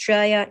 the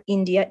Australia,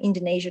 India,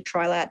 Indonesia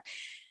trilat.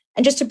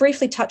 And just to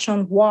briefly touch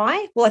on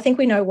why, well, I think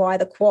we know why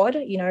the Quad.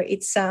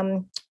 It's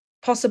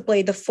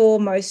possibly the four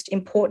most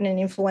important and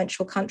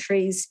influential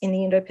countries in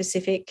the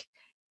Indo-Pacific,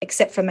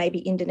 except for maybe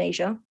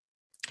Indonesia,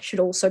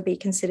 should also be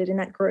considered in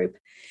that group.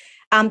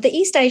 The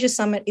East Asia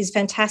Summit is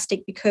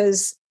fantastic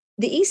because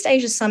the East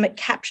Asia Summit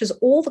captures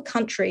all the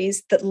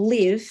countries that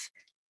live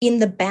in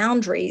the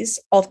boundaries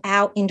of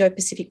our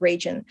Indo-Pacific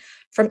region,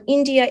 from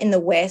India in the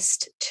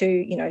west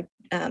to,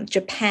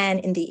 Japan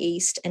in the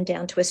east and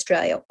down to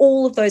Australia.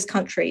 All of those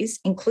countries,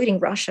 including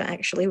Russia,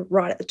 actually,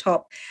 right at the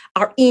top,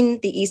 are in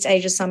the East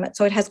Asia Summit.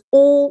 So it has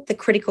all the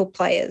critical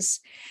players.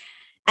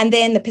 And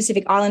then the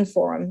Pacific Island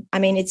Forum. I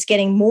mean, it's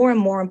getting more and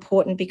more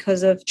important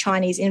because of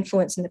Chinese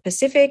influence in the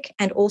Pacific,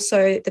 and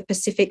also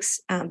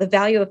the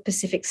value of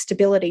Pacific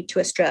stability to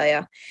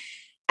Australia.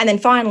 And then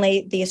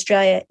finally, the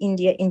Australia,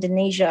 India,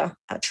 Indonesia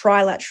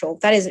trilateral.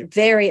 That is at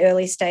very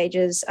early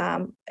stages.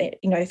 I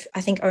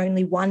think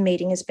only one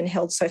meeting has been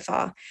held so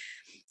far.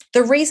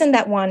 The reason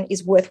that one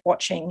is worth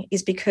watching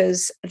is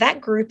because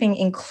that grouping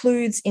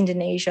includes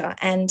Indonesia,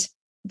 and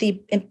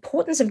the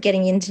importance of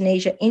getting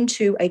Indonesia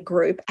into a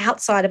group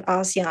outside of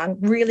ASEAN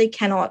really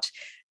cannot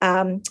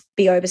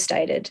be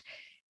overstated.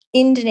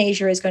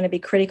 Indonesia is going to be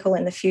critical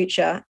in the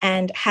future,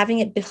 and having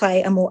it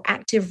play a more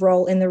active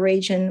role in the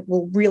region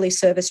will really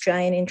serve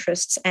Australian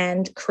interests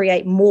and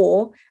create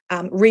more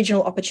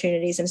regional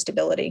opportunities and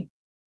stability.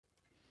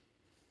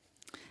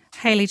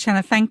 Hayley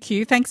Channer, thank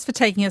you. Thanks for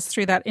taking us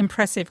through that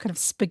impressive kind of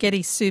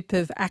spaghetti soup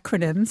of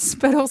acronyms,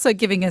 but also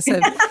giving us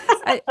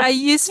a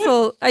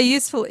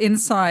useful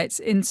insight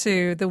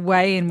into the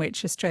way in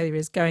which Australia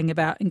is going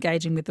about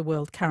engaging with the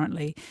world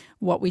currently,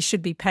 what we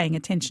should be paying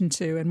attention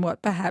to, and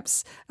what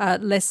perhaps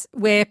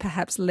where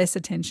less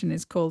attention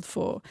is called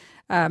for.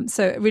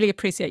 So really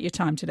appreciate your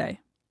time today.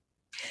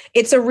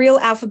 It's a real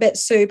alphabet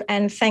soup,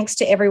 and thanks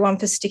to everyone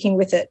for sticking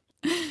with it.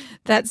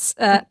 That's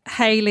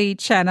Hayley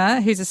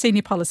Channer, who's a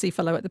Senior Policy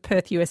Fellow at the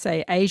Perth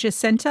USA Asia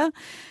Centre.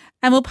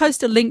 And we'll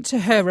post a link to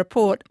her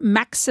report,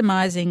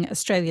 Maximising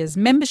Australia's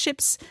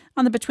Memberships,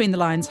 on the Between the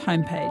Lines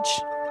homepage.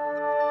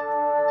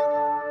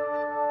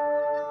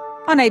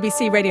 On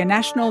ABC Radio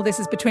National, this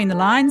is Between the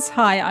Lines.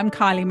 Hi, I'm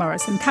Kylie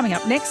Morris, and coming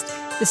up next,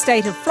 the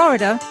state of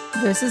Florida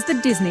versus the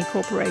Disney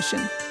Corporation.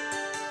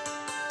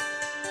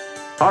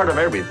 Part of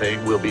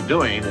everything we'll be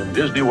doing in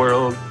Disney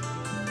World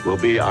will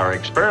be our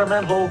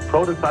experimental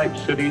prototype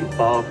city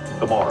of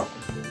tomorrow.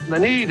 The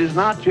need is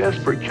not just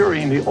for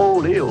curing the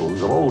old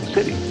ills of old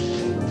cities.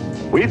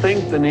 We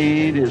think the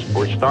need is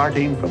for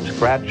starting from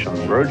scratch on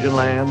virgin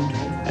land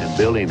and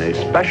building a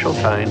special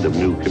kind of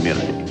new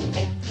community.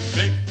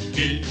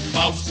 Mickey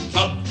Mouse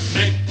Club,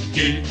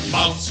 Mickey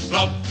Mouse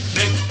Club,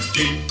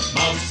 Mickey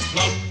Mouse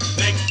Club,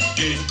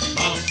 Mickey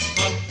Mouse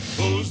Club.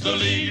 Who's the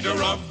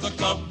leader of the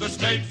club that's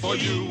made for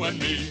you and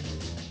me?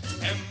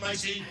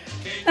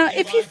 Now,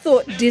 if you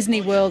thought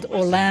Disney World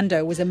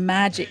Orlando was a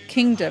magic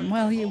kingdom,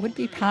 well, you would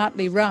be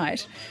partly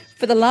right.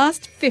 For the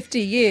last 50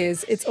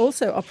 years, it's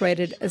also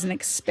operated as an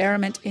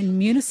experiment in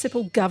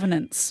municipal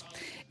governance.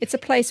 It's a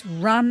place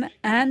run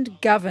and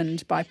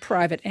governed by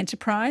private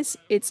enterprise.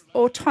 It's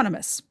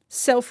autonomous,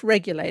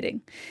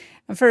 self-regulating.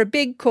 And for a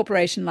big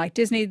corporation like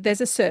Disney,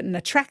 there's a certain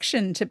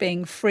attraction to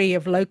being free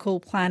of local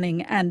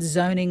planning and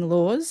zoning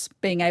laws,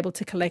 being able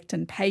to collect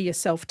and pay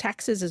yourself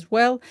taxes, as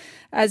well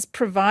as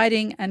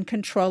providing and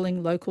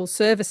controlling local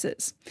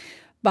services.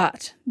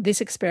 But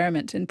this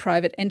experiment in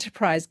private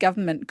enterprise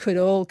government could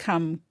all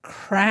come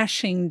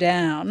crashing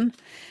down.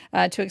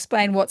 To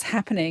explain what's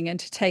happening and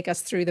to take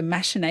us through the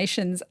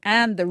machinations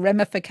and the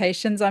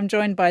ramifications, I'm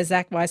joined by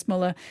Zach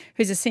Weissmuller,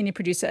 who's a senior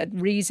producer at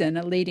Reason,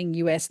 a leading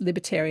US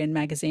libertarian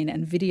magazine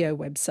and video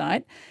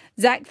website.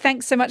 Zach,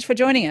 thanks so much for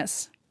joining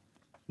us.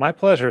 My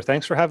pleasure.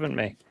 Thanks for having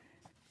me.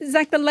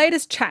 Zach, the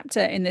latest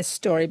chapter in this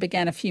story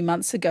began a few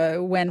months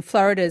ago when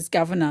Florida's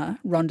Governor,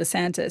 Ron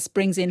DeSantis,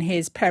 brings in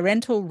his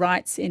Parental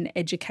Rights in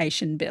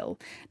Education bill.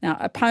 Now,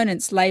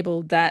 opponents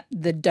labelled that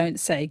the Don't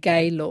Say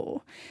Gay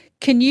law.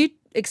 Can you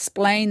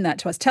explain that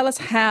to us? Tell us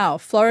how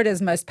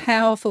Florida's most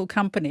powerful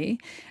company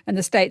and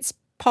the state's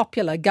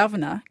popular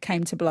governor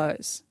came to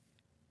blows.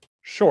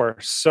 Sure.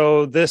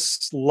 So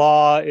this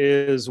law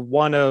is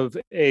one of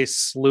a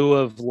slew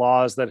of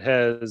laws that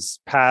has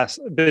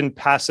been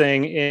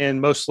passing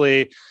in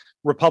mostly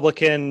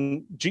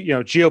Republican,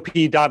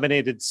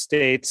 GOP-dominated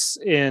states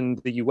in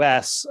the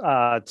U.S.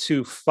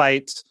 To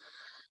fight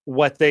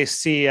what they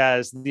see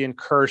as the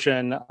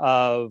incursion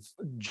of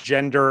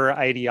gender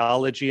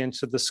ideology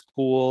into the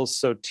schools.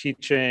 So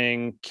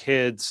teaching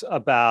kids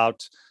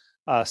about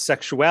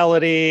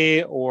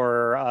sexuality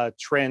or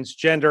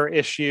transgender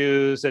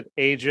issues at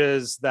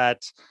ages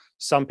that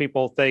some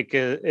people think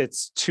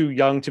it's too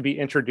young to be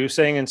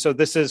introducing. And so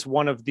this is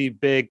one of the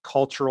big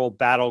cultural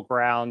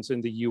battlegrounds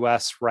in the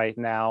US right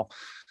now.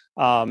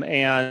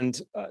 And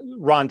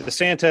Ron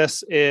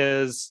DeSantis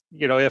is,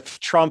 if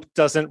Trump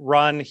doesn't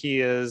run,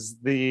 he is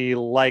the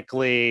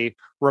likely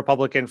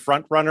Republican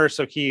frontrunner.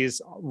 So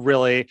he's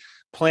really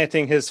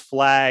planting his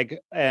flag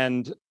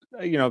and,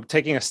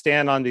 taking a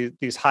stand on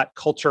these hot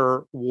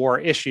culture war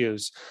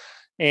issues.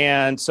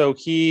 And so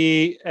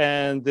he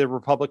and the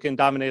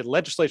Republican-dominated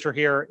legislature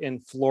here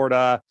in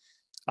Florida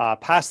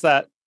passed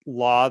that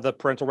law, the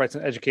Parental Rights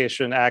and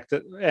Education Act,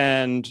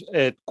 and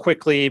it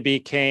quickly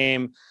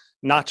became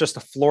not just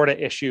a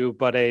Florida issue,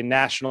 but a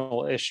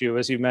national issue,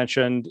 as you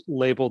mentioned,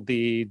 labeled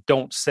the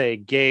Don't Say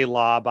Gay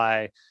law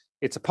by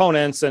its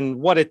opponents. And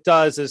what it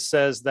does is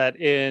says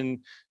that in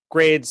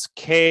grades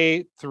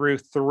K through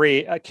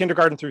 3,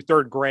 kindergarten through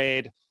 3rd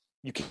grade,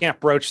 you can't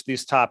broach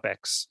these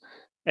topics.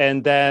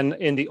 And then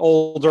in the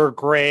older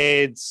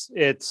grades,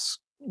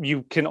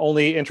 you can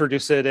only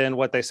introduce it in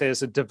what they say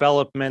is a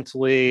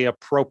developmentally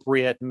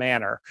appropriate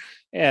manner,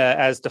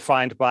 as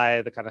defined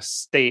by the kind of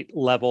state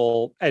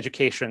level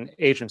education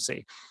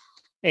agency.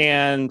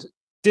 And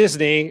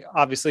Disney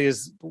obviously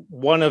is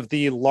one of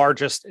the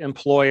largest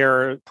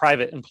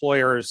private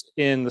employers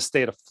in the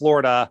state of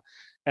Florida.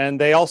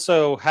 And they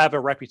also have a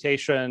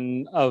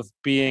reputation of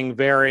being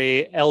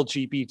very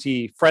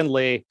LGBT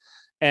friendly.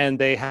 And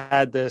they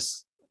had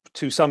this,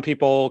 to some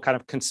people, kind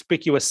of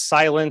conspicuous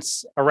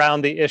silence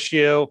around the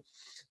issue.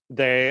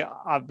 They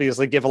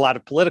obviously give a lot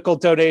of political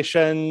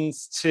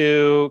donations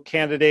to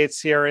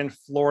candidates here in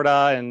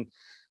Florida. And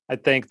I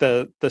think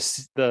the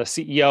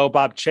CEO,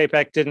 Bob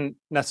Chapek, didn't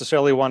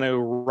necessarily want to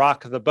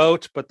rock the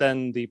boat, but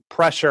then the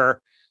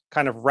pressure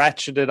kind of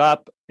ratcheted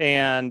up.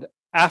 And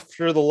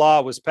after the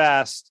law was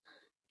passed,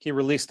 he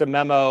released a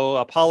memo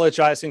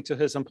apologizing to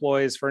his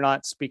employees for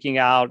not speaking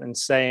out and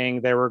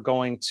saying they were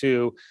going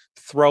to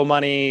throw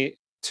money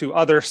to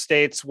other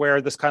states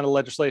where this kind of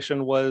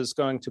legislation was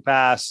going to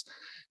pass,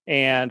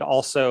 and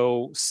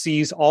also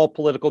seize all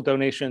political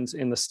donations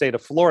in the state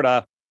of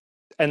Florida.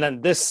 And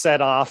then this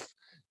set off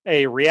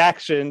a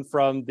reaction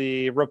from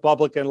the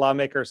Republican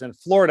lawmakers in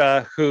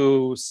Florida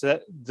who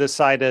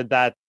decided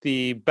that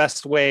the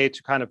best way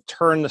to kind of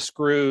turn the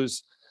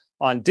screws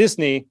on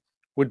Disney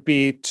would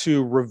be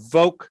to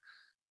revoke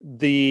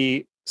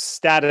the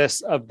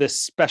status of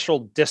this special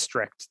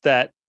district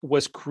that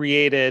was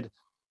created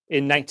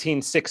in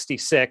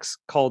 1966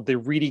 called the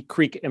Reedy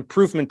Creek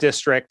Improvement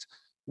District,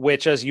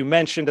 which, as you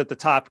mentioned at the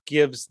top,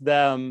 gives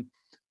them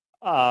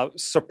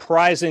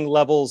surprising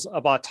levels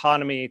of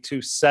autonomy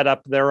to set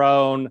up their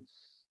own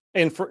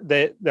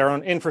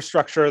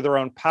infrastructure, their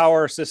own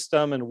power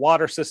system and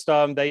water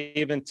system. They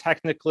even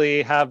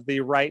technically have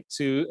the right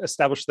to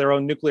establish their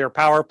own nuclear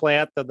power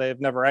plant, that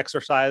they've never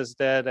exercised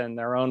it, and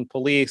their own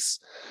police.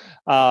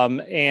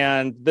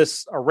 And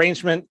this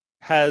arrangement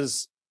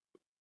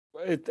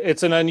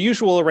it's an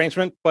unusual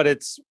arrangement, but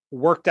it's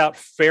worked out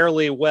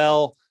fairly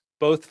well,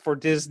 both for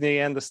Disney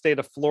and the state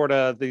of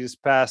Florida these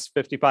past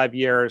 55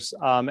 years.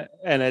 And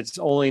it's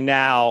only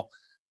now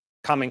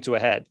coming to a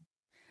head.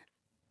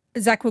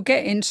 Zach, we'll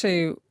get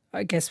into,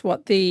 I guess,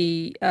 what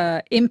the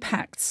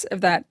impacts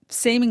of that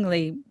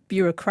seemingly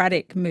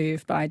bureaucratic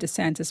move by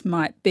DeSantis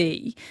might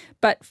be.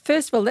 But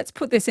first of all, let's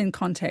put this in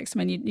context.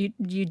 I mean,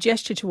 you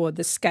gesture toward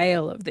the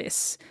scale of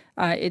this.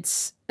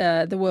 It's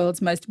the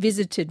world's most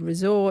visited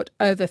resort,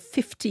 over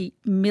 50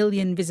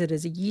 million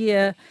visitors a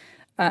year,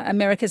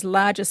 America's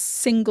largest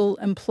single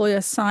employer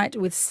site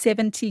with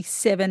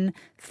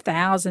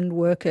 77,000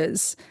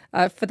 workers.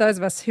 For those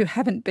of us who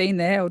haven't been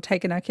there or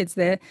taken our kids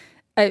there,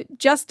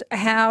 just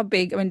how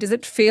big? I mean, does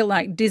it feel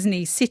like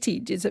Disney City?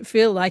 Does it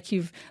feel like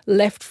you've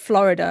left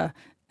Florida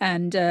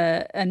and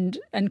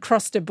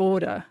crossed a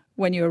border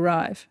when you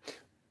arrive?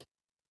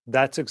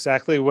 That's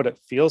exactly what it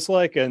feels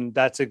like, and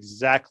that's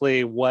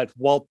exactly what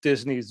Walt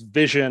Disney's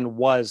vision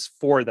was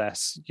for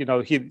this.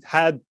 He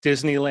had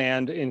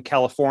Disneyland in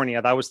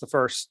California. That was the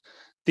first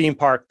theme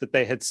park that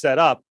they had set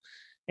up.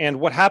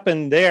 And what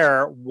happened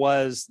there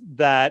was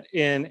that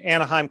in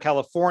Anaheim,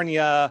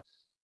 California,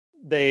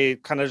 they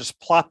kind of just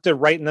plopped it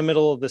right in the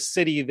middle of the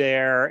city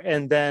there.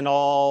 And then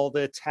all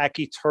the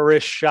tacky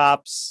tourist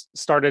shops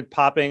started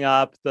popping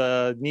up,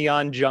 the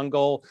neon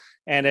jungle,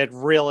 and it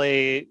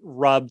really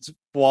rubbed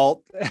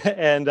Walt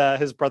and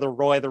his brother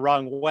Roy the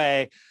wrong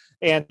way.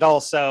 And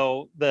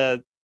also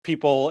the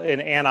people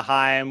in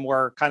Anaheim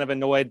were kind of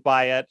annoyed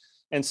by it.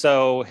 And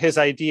so his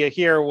idea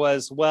here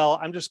was, well,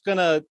 I'm just going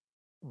to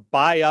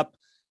buy up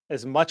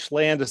as much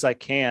land as I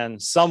can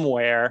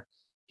somewhere.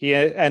 He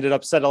ended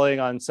up settling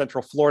on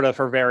Central Florida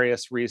for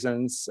various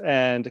reasons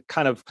and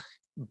kind of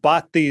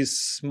bought these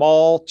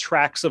small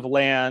tracts of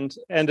land,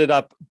 ended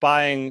up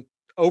buying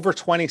over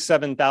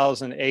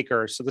 27,000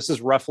 acres. So this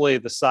is roughly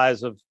the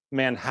size of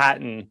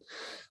Manhattan.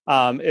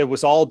 It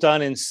was all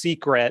done in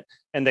secret,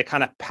 and they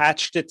kind of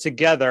patched it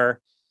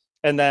together.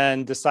 and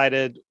then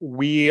decided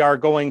we are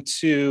going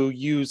to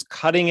use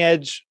cutting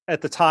edge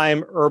at the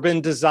time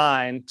urban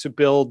design to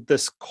build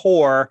this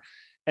core,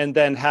 and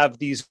then have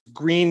these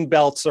green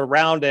belts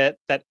around it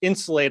that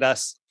insulate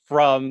us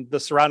from the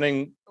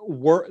surrounding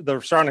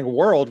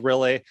world,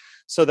 really,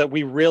 so that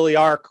we really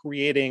are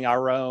creating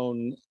our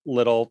own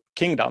little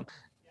kingdom.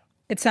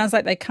 It sounds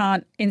like they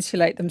can't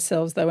insulate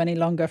themselves, though, any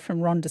longer from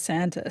Ron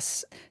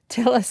DeSantis.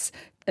 Tell us,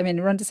 I mean,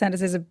 Ron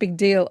DeSantis is a big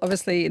deal,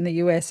 obviously, in the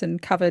US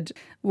and covered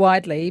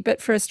widely. But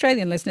for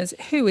Australian listeners,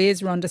 who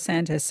is Ron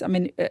DeSantis? I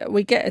mean,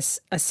 we get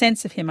a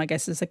sense of him, I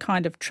guess, as a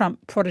kind of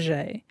Trump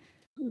protege.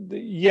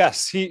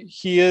 Yes,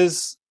 he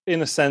is,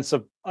 in a sense,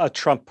 a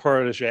Trump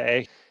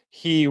protege.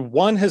 He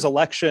won his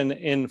election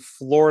in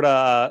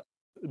Florida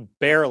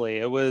barely.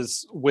 It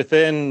was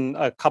within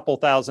a couple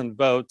thousand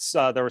votes.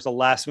 There was a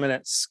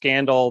last-minute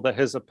scandal that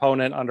his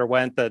opponent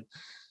underwent that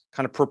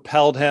kind of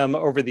propelled him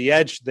over the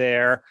edge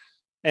there.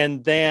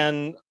 And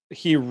then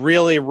he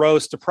really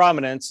rose to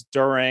prominence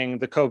during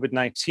the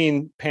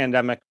COVID-19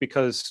 pandemic,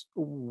 because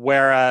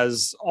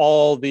whereas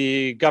all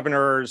the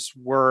governors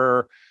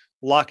were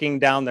locking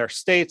down their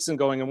states and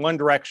going in one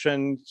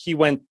direction, he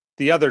went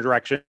the other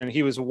direction. And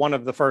he was one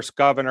of the first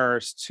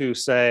governors to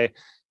say,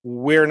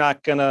 we're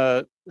not going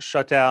to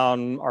shut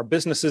down our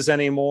businesses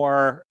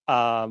anymore.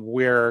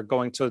 We're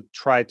going to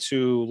try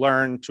to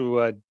learn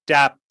to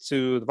adapt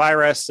to the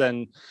virus.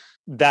 And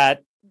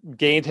that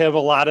gained him a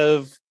lot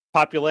of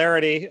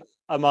popularity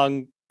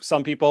among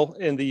some people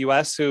in the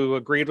US who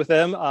agreed with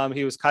him.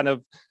 He was kind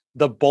of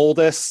the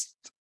boldest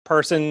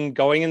person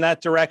going in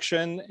that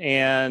direction.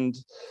 And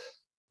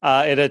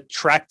it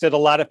attracted a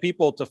lot of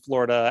people to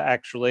Florida,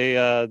 actually.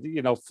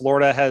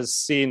 Florida has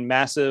seen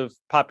massive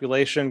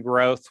population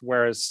growth,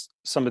 whereas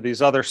some of these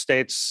other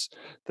states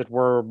that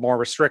were more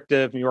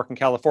restrictive, New York and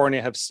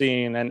California, have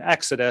seen an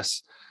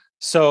exodus.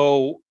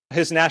 So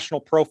his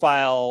national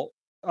profile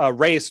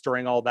raised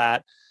during all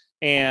that.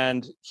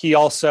 And he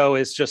also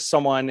is just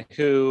someone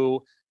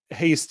who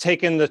he's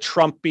taken the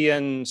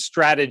Trumpian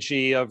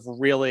strategy of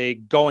really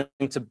going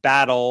to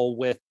battle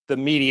with the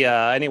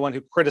media, anyone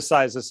who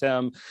criticizes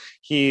him.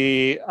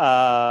 He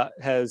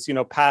has,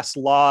 passed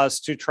laws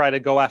to try to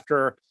go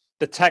after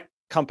the tech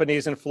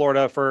companies in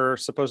Florida for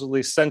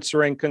supposedly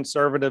censoring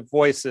conservative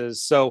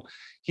voices. So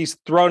he's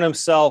thrown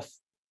himself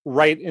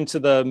right into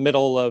the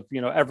middle of,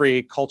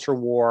 every culture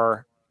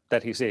war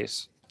that he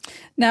sees.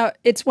 Now,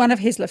 it's one of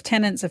his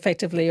lieutenants,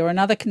 effectively, or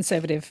another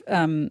conservative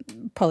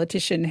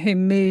politician who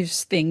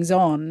moves things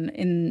on,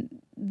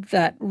 in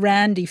that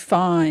Randy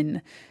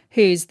Fine,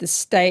 who's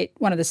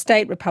one of the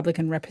state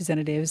Republican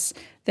representatives,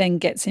 then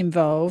gets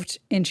involved,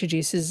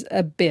 introduces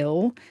a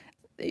bill.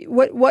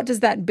 What does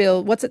that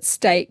bill, what's at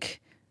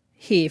stake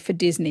here for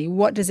Disney?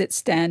 What does it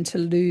stand to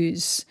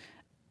lose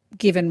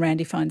given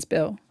Randy Fine's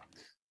bill?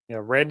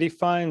 Yeah, Randy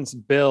Fine's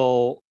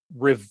bill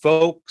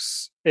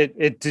revokes,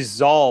 it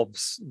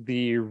dissolves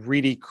the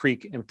Reedy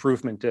Creek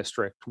Improvement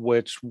District,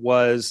 which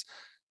was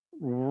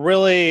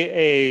really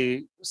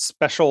a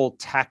special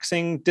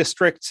taxing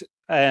district.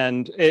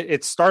 And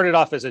it started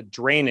off as a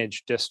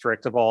drainage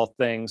district, of all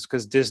things,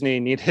 because Disney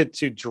needed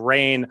to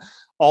drain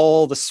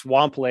all the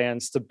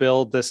swamplands to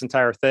build this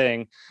entire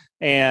thing.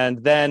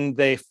 And then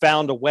they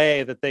found a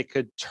way that they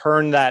could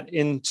turn that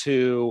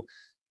into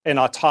an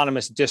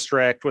autonomous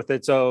district with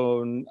its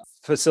own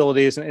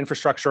facilities and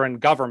infrastructure and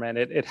government.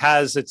 It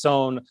has its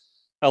own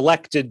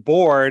elected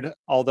board,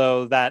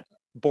 although that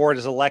board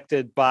is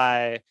elected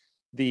by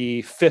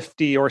the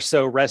 50 or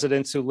so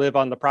residents who live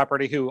on the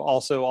property, who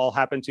also all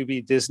happen to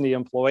be Disney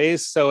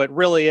employees. So it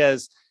really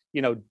is,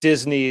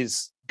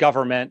 Disney's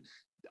government.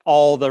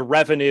 All the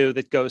revenue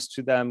that goes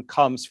to them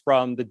comes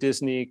from the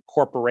Disney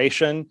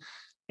Corporation.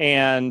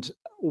 And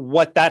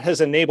what that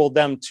has enabled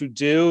them to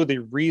do, the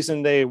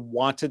reason they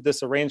wanted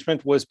this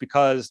arrangement, was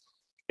because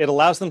it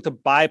allows them to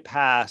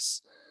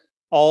bypass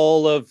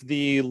all of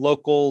the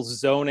local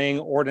zoning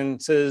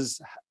ordinances,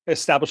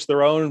 establish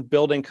their own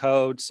building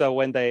code. So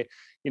when they,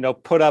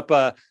 put up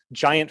a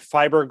giant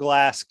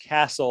fiberglass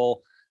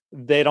castle,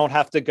 they don't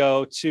have to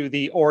go to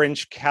the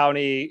Orange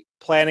County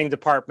Planning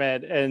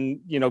Department and,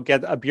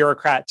 get a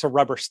bureaucrat to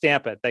rubber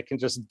stamp it. They can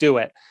just do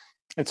it.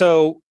 And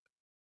so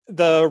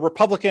the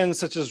Republicans,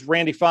 such as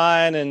Randy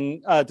Fine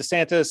and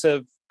DeSantis,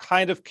 have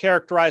kind of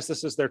characterized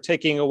this as they're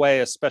taking away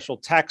a special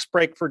tax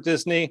break for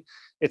Disney.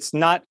 It's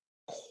not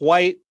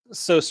quite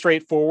so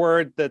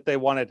straightforward that they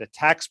wanted a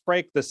tax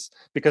break, this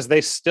because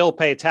they still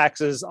pay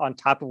taxes on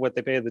top of what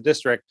they pay the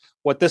district.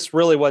 What this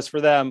really was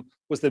for them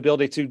was the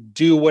ability to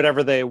do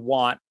whatever they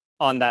want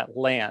on that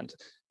land.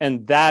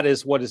 And that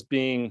is what is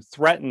being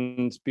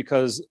threatened,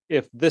 because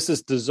if this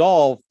is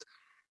dissolved,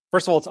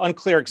 first of all, it's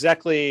unclear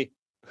exactly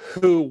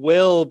who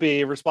will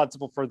be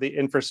responsible for the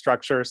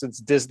infrastructure, since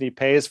Disney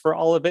pays for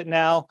all of it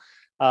now.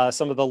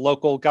 Some of the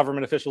local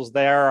government officials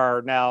there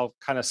are now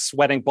kind of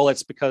sweating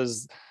bullets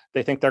because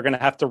they think they're going to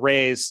have to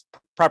raise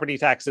property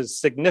taxes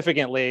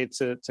significantly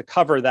to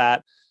cover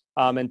that.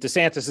 And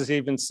DeSantis has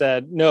even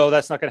said, no,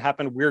 that's not going to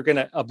happen. We're going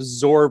to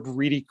absorb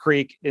Reedy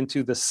Creek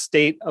into the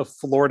state of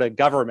Florida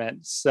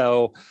government.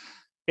 So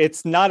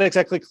It's not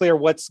exactly clear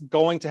what's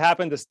going to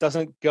happen. This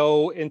doesn't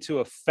go into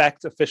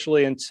effect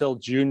officially until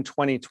June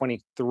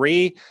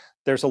 2023.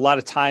 There's a lot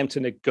of time to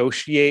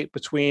negotiate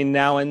between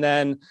now and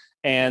then,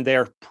 and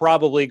there are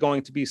probably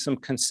going to be some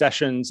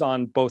concessions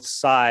on both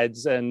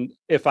sides. And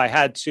if I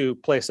had to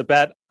place a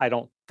bet, I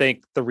don't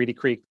think the Reedy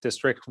Creek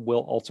district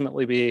will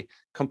ultimately be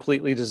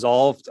completely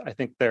dissolved. I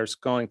think there's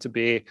going to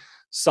be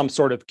some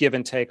sort of give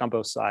and take on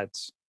both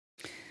sides.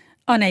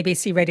 On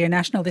ABC Radio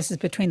National, this is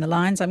Between the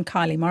Lines. I'm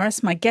Kylie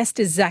Morris. My guest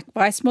is Zach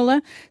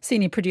Weissmuller,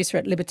 senior producer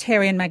at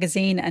Libertarian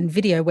magazine and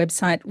video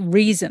website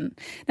Reason.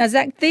 Now,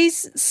 Zach,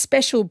 these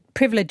special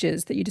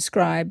privileges that you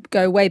describe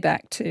go way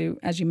back to,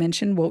 as you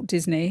mentioned, Walt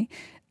Disney.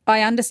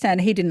 I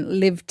understand he didn't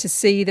live to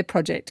see the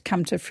project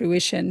come to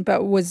fruition,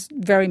 but was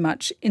very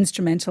much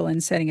instrumental in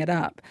setting it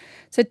up.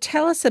 So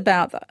tell us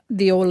about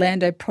the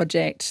Orlando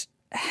project,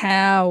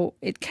 how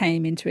it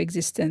came into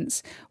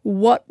existence.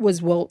 What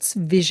was Walt's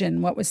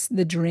vision? What was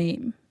the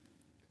dream?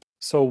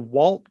 So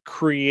Walt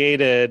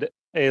created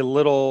a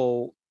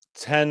little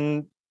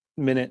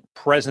 10-minute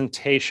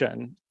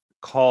presentation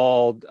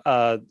called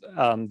the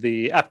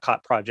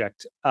Epcot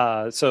project.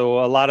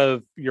 So a lot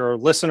of your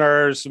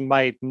listeners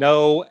might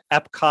know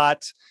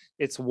Epcot.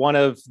 It's one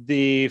of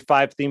the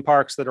 5 theme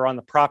parks that are on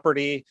the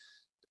property.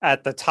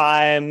 At the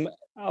time,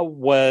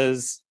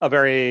 was a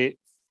very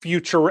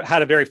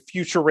had a very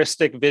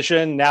futuristic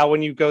vision. Now,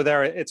 when you go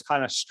there, it's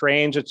kind of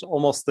strange. It's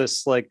almost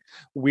this like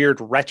weird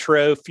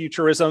retro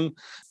futurism.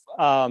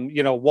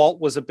 Walt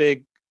was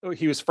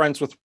he was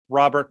friends with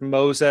Robert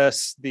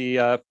Moses,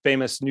 the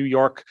famous New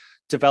York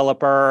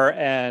developer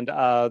and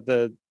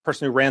the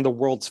person who ran the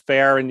World's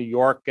Fair in New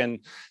York, and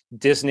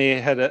Disney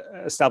had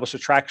established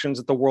attractions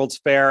at the World's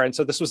Fair. And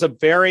so this was a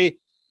very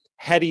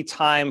heady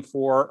time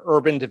for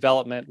urban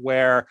development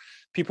where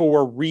people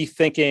were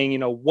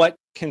rethinking, what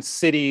can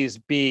cities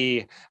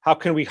be? How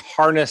can we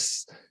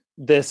harness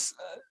this,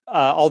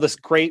 all this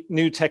great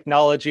new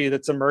technology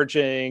that's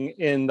emerging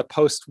in the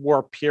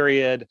post-war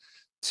period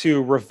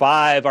to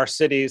revive our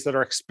cities that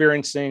are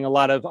experiencing a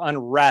lot of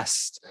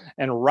unrest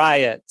and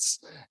riots?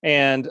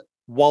 And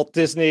Walt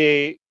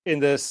Disney, in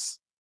this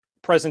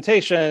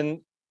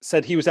presentation,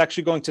 said he was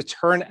actually going to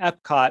turn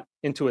Epcot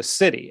into a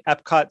city.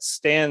 Epcot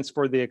stands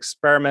for the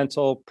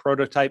Experimental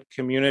Prototype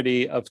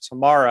Community of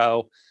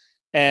Tomorrow.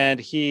 And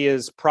he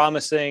is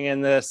promising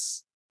in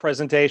this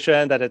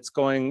presentation that it's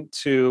going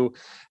to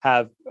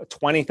have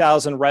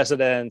 20,000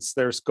 residents.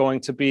 There's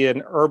going to be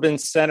an urban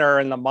center,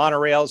 and the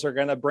monorails are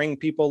going to bring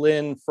people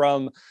in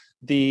from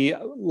the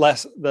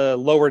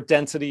lower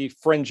density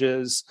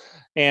fringes.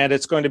 And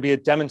it's going to be a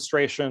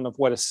demonstration of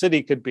what a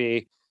city could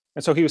be.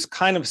 And so he was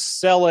kind of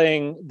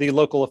selling the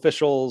local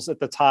officials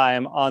at the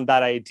time on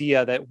that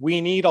idea that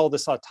we need all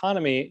this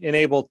autonomy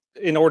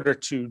in order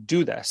to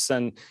do this.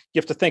 And you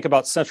have to think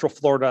about Central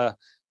Florida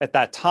at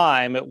that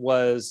time. It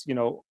was,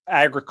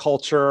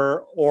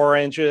 agriculture,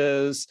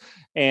 oranges,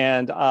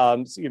 and,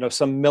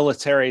 some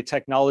military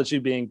technology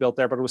being built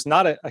there, but it was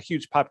not a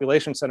huge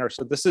population center.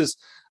 So this is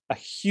a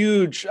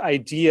huge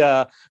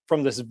idea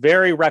from this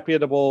very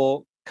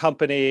reputable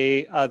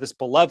company, this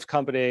beloved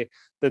company,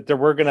 that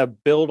we're going to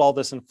build all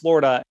this in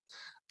Florida.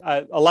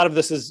 A lot of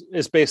this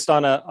is based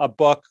on a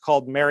book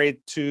called Married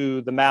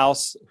to the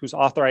Mouse, whose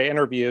author I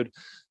interviewed,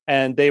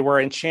 and they were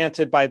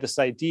enchanted by this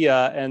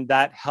idea, and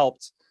that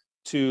helped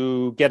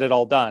to get it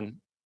all done.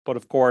 But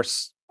of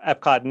course,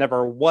 Epcot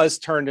never was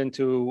turned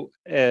into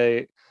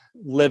a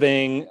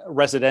living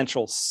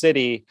residential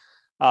city.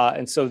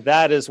 And so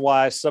that is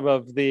why some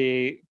of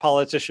the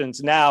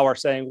politicians now are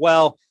saying,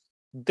 well,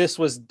 this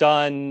was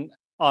done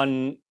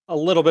on a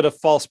little bit of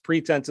false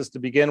pretenses to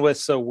begin with,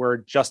 so we're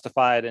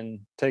justified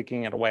in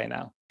taking it away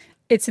now.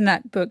 It's in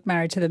that book,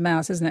 Married to the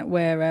Mouse, isn't it,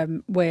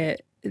 where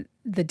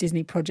the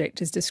Disney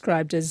project is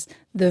described as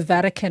the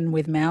Vatican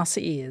with mouse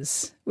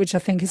ears, which I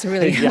think is a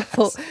really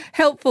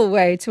helpful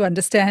way to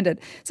understand it.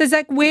 So,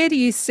 Zach, where do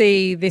you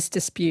see this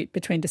dispute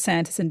between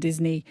DeSantis and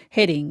Disney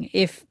heading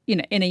if,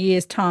 in a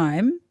year's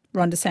time,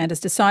 Ron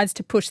DeSantis decides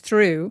to push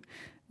through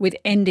with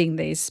ending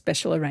these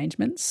special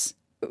arrangements?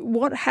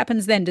 What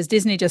happens then? Does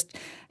Disney just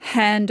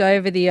hand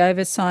over the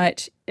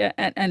oversight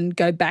and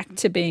go back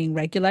to being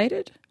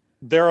regulated?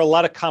 There are a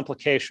lot of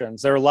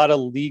complications. There are a lot of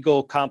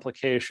legal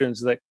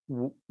complications that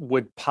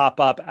would pop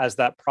up as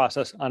that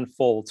process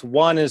unfolds.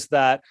 One is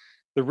that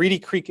the Reedy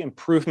Creek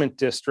Improvement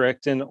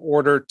District, in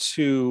order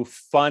to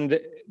fund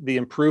the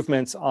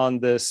improvements on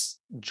this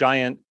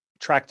giant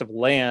tract of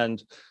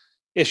land,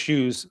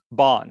 issues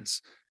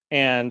bonds.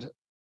 And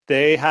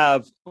they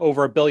have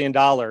over $1 billion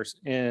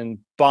in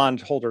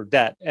bondholder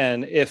debt.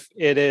 And if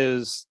it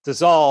is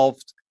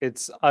dissolved,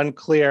 it's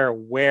unclear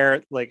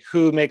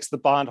who makes the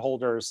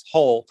bondholders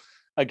whole.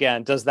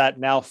 Again, does that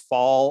now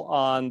fall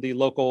on the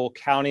local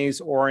counties,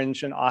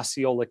 Orange and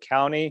Osceola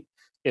County?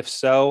 If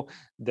so,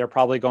 they're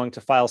probably going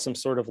to file some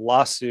sort of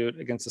lawsuit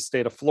against the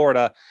state of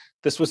Florida.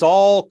 This was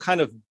all kind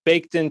of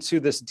baked into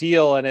this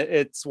deal. And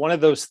it's one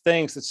of those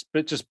things that's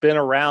just been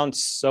around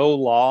so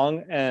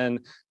long, and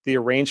the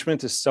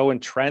arrangement is so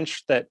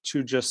entrenched that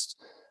to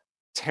just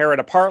tear it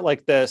apart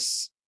like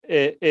this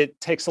it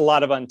takes a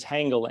lot of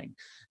untangling.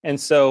 And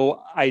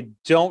so I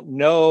don't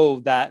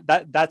know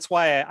that's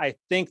why I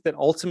think that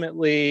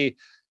ultimately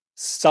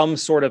some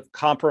sort of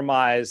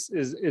compromise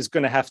is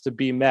going to have to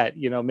be met.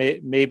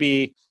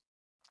 Maybe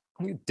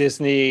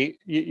Disney,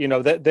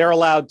 that they're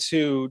allowed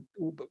to,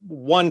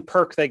 one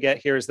perk they get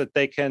here is that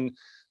they can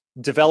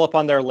develop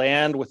on their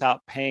land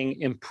without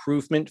paying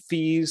improvement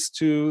fees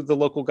to the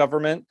local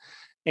government.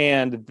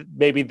 And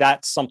maybe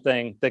that's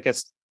something that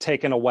gets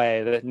taken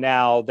away, that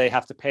now they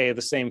have to pay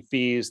the same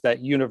fees that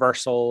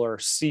Universal or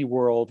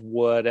SeaWorld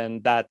would.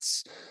 And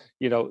that's,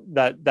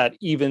 that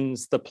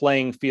evens the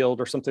playing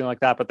field or something like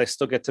that, but they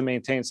still get to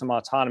maintain some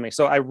autonomy.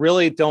 So I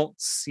really don't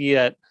see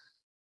it.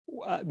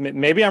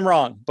 Maybe I'm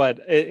wrong, but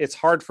it's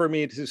hard for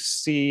me to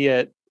see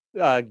it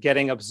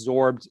getting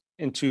absorbed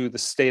into the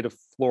state of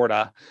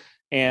Florida.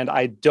 And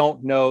I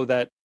don't know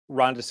that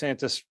Ron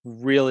DeSantis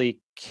really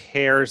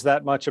cares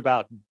that much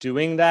about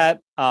doing that.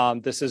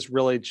 This is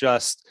really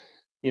just,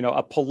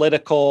 a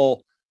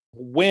political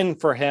win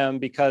for him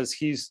because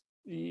he's,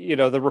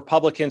 the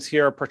Republicans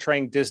here are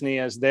portraying Disney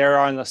as they're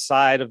on the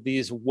side of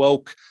these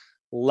woke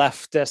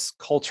leftist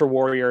culture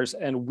warriors,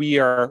 and we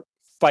are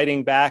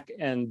fighting back,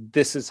 and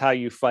this is how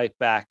you fight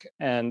back.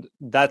 And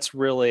that's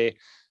really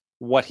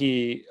what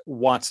he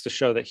wants to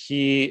show, that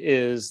he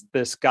is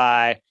this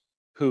guy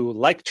who,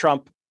 like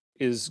Trump,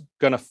 is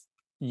going to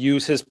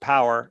use his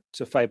power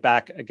to fight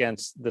back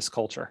against this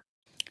culture.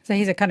 So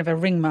he's a kind of a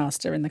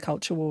ringmaster in the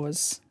culture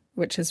wars,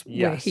 which is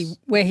yes.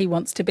 where he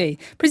wants to be.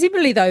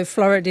 Presumably, though,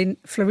 Floridian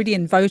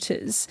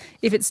voters,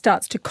 if it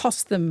starts to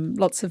cost them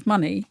lots of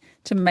money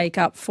to make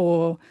up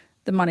for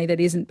the money that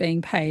isn't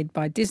being paid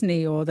by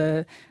Disney or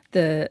the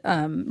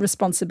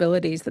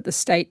responsibilities that the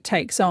state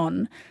takes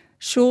on,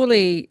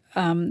 surely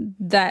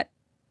that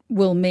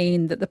will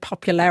mean that the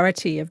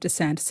popularity of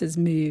DeSantis's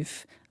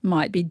move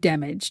might be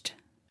damaged.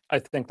 I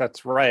think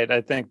that's right.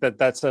 I think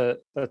that's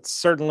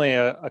certainly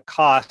a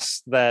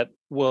cost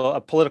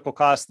a political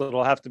cost that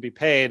will have to be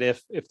paid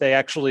if they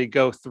actually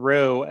go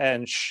through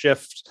and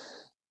shift,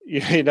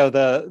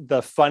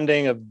 the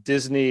funding of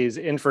Disney's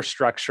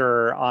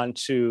infrastructure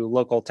onto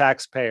local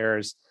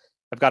taxpayers.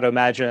 I've got to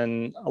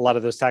imagine a lot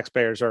of those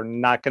taxpayers are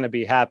not going to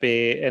be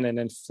happy in an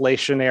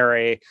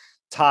inflationary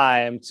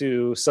time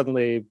to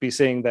suddenly be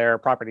seeing their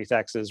property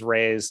taxes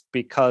raised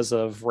because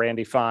of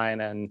Randy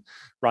Fine and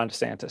Ron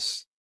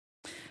DeSantis.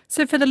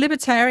 So for the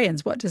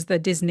Libertarians, what does the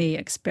Disney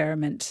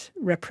experiment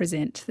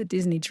represent, the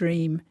Disney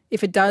dream?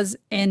 If it does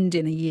end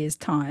in a year's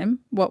time,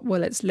 what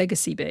will its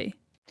legacy be?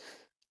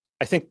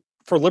 I think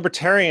for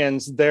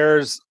Libertarians,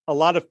 there's a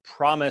lot of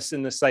promise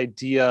in this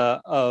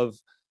idea of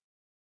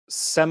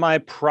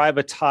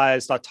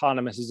semi-privatized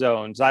autonomous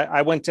zones.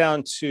 I went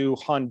down to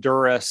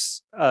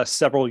Honduras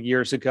several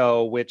years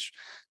ago, which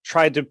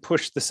tried to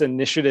push this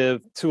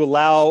initiative to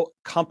allow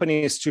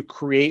companies to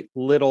create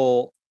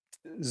little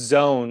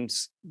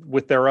zones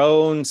with their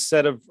own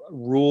set of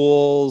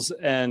rules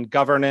and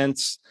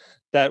governance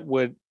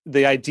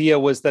the idea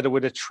was that it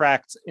would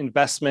attract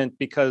investment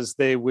because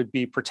they would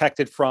be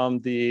protected from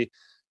the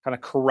kind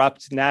of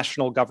corrupt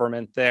national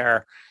government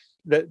there.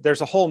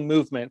 There's a whole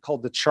movement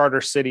called the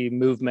Charter City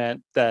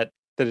movement that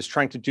is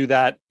trying to do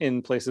that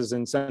in places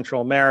in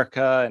Central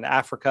America and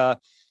Africa.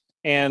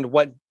 And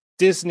what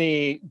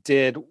Disney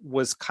did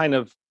was kind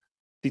of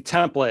the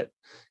template.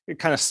 It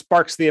kind of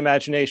sparks the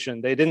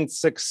imagination. They didn't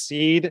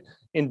succeed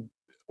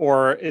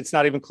or it's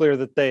not even clear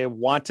that they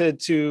wanted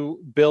to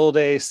build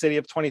a city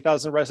of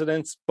 20,000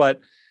 residents, but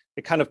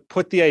it kind of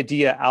put the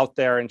idea out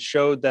there and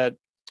showed that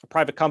a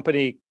private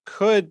company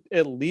could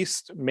at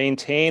least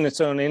maintain its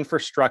own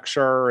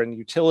infrastructure and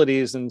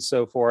utilities and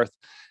so forth.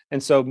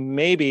 And so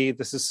maybe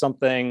this is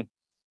something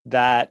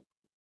that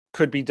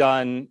could be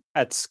done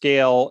at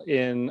scale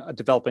in a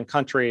developing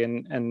country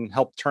and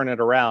help turn it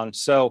around.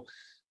 So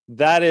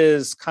that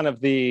is kind of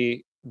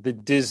the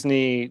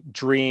Disney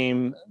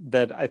dream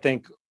that I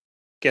think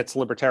gets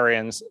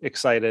libertarians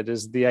excited,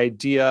 is the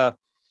idea,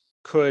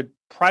 could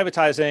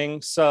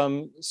privatizing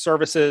some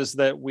services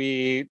that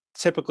we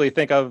typically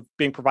think of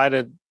being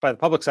provided by the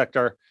public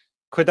sector,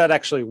 could that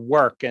actually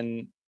work?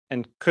 And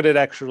could it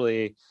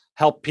actually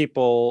help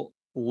people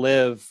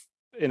live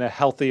in a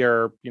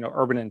healthier,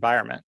 urban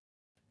environment?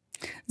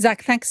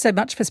 Zach, thanks so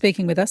much for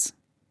speaking with us.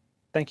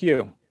 Thank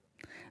you.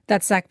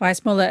 That's Zach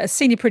Weissmuller, a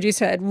senior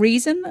producer at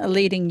Reason, a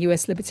leading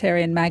US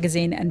libertarian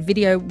magazine and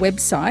video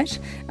website.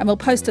 And we'll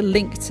post a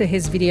link to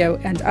his video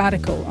and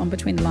article on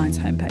Between the Lines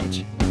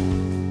homepage.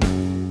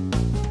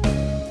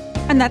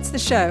 And that's the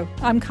show.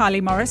 I'm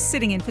Kylie Morris,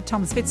 sitting in for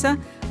Tom Switzer.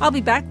 I'll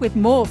be back with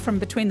more from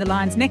Between the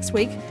Lines next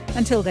week.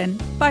 Until then,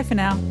 bye for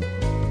now.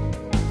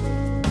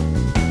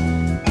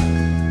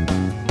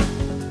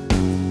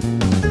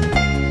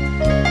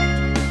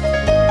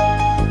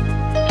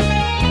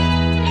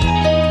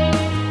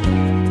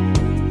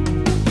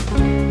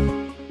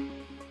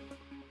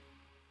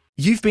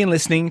 You've been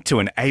listening to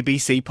an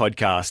ABC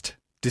podcast.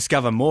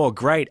 Discover more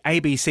great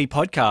ABC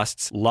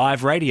podcasts,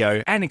 live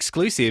radio, and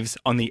exclusives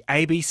on the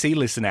ABC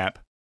Listen app.